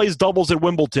actually plays doubles at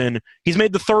Wimbledon, he's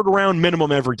made the third round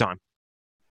minimum every time.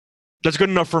 That's good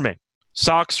enough for me.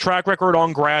 Sock's track record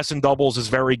on grass and doubles is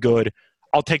very good.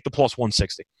 I'll take the plus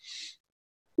 160.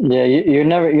 Yeah, you're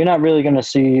not really going to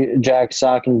see Jack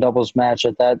Sock in doubles match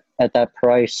at that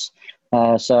price.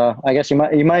 So I guess you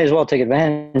might as well take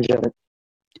advantage of it.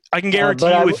 I can guarantee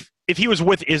you, if he was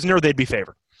with Isner, they'd be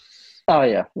favored. Oh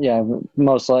yeah,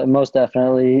 most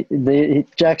definitely.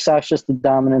 Jack Sock's just the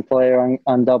dominant player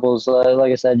on doubles.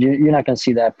 Like I said, you're not going to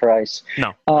see that price.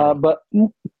 No. But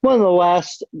one of the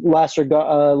last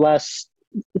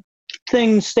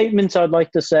statements I'd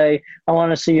like to say, I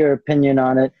want to see your opinion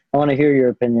on it. I want to hear your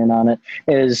opinion on it.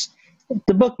 Is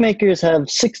the bookmakers have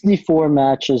 64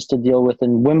 matches to deal with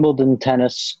in Wimbledon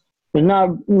tennis. They're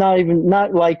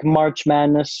not like March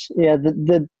Madness. Yeah,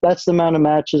 that's the amount of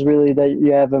matches really that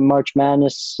you have in March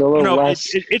Madness. A little less.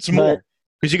 It's more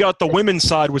because you got the women's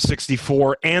side with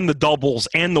 64, and the doubles,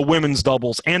 and the women's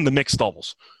doubles, and the mixed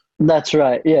doubles. That's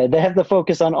right. Yeah, they have to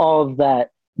focus on all of that.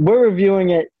 We're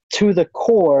reviewing it to the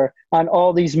core on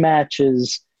all these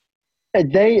matches.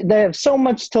 They have so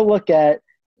much to look at.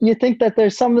 You think that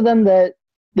there's some of them that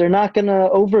they're not going to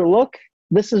overlook?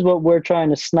 This is what we're trying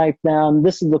to snipe down.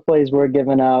 This is the plays we're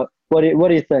giving out. What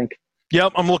do you think?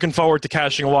 Yep, I'm looking forward to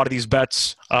cashing a lot of these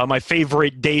bets. My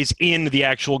favorite days in the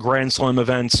actual Grand Slam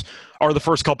events are the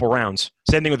first couple rounds.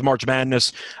 Same thing with March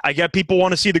Madness. I get people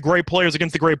want to see the great players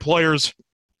against the great players.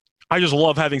 I just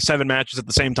love having 7 matches at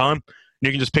the same time.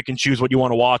 You can just pick and choose what you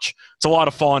want to watch. It's a lot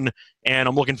of fun, and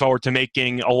I'm looking forward to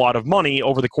making a lot of money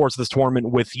over the course of this tournament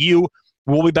with you.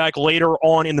 We'll be back later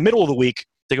on in the middle of the week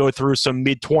to go through some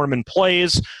mid-tournament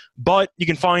plays, but you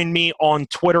can find me on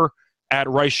Twitter at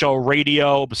Rice Show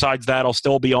Radio. Besides that, I'll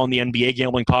still be on the NBA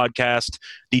Gambling Podcast,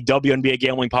 the WNBA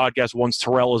Gambling Podcast once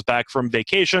Terrell is back from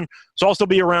vacation. So I'll still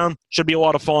be around. Should be a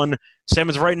lot of fun. Sam,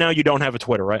 as right now, you don't have a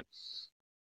Twitter, right?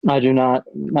 I do not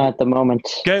at the moment.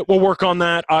 Okay, we'll work on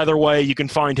that. Either way, you can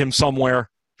find him somewhere.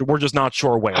 We're just not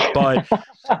sure where. But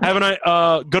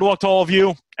good luck to all of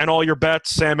you and all your bets.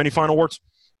 Sam, any final words?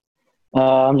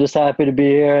 I'm just happy to be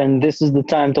here, and this is the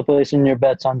time to place in your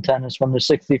bets on tennis when there's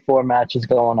 64 matches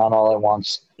going on all at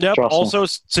once. Yep. Also,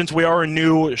 since we are a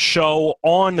new show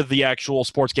on the actual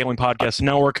Sports Gambling Podcast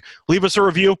Network, leave us a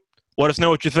review. Let us know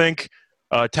what you think.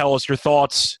 Tell us your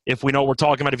thoughts. If we know what we're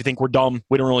talking about, if you think we're dumb,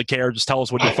 we don't really care. Just tell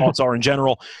us what your thoughts are in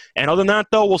general. And other than that,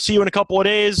 though, we'll see you in a couple of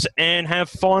days and have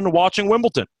fun watching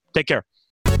Wimbledon. Take care.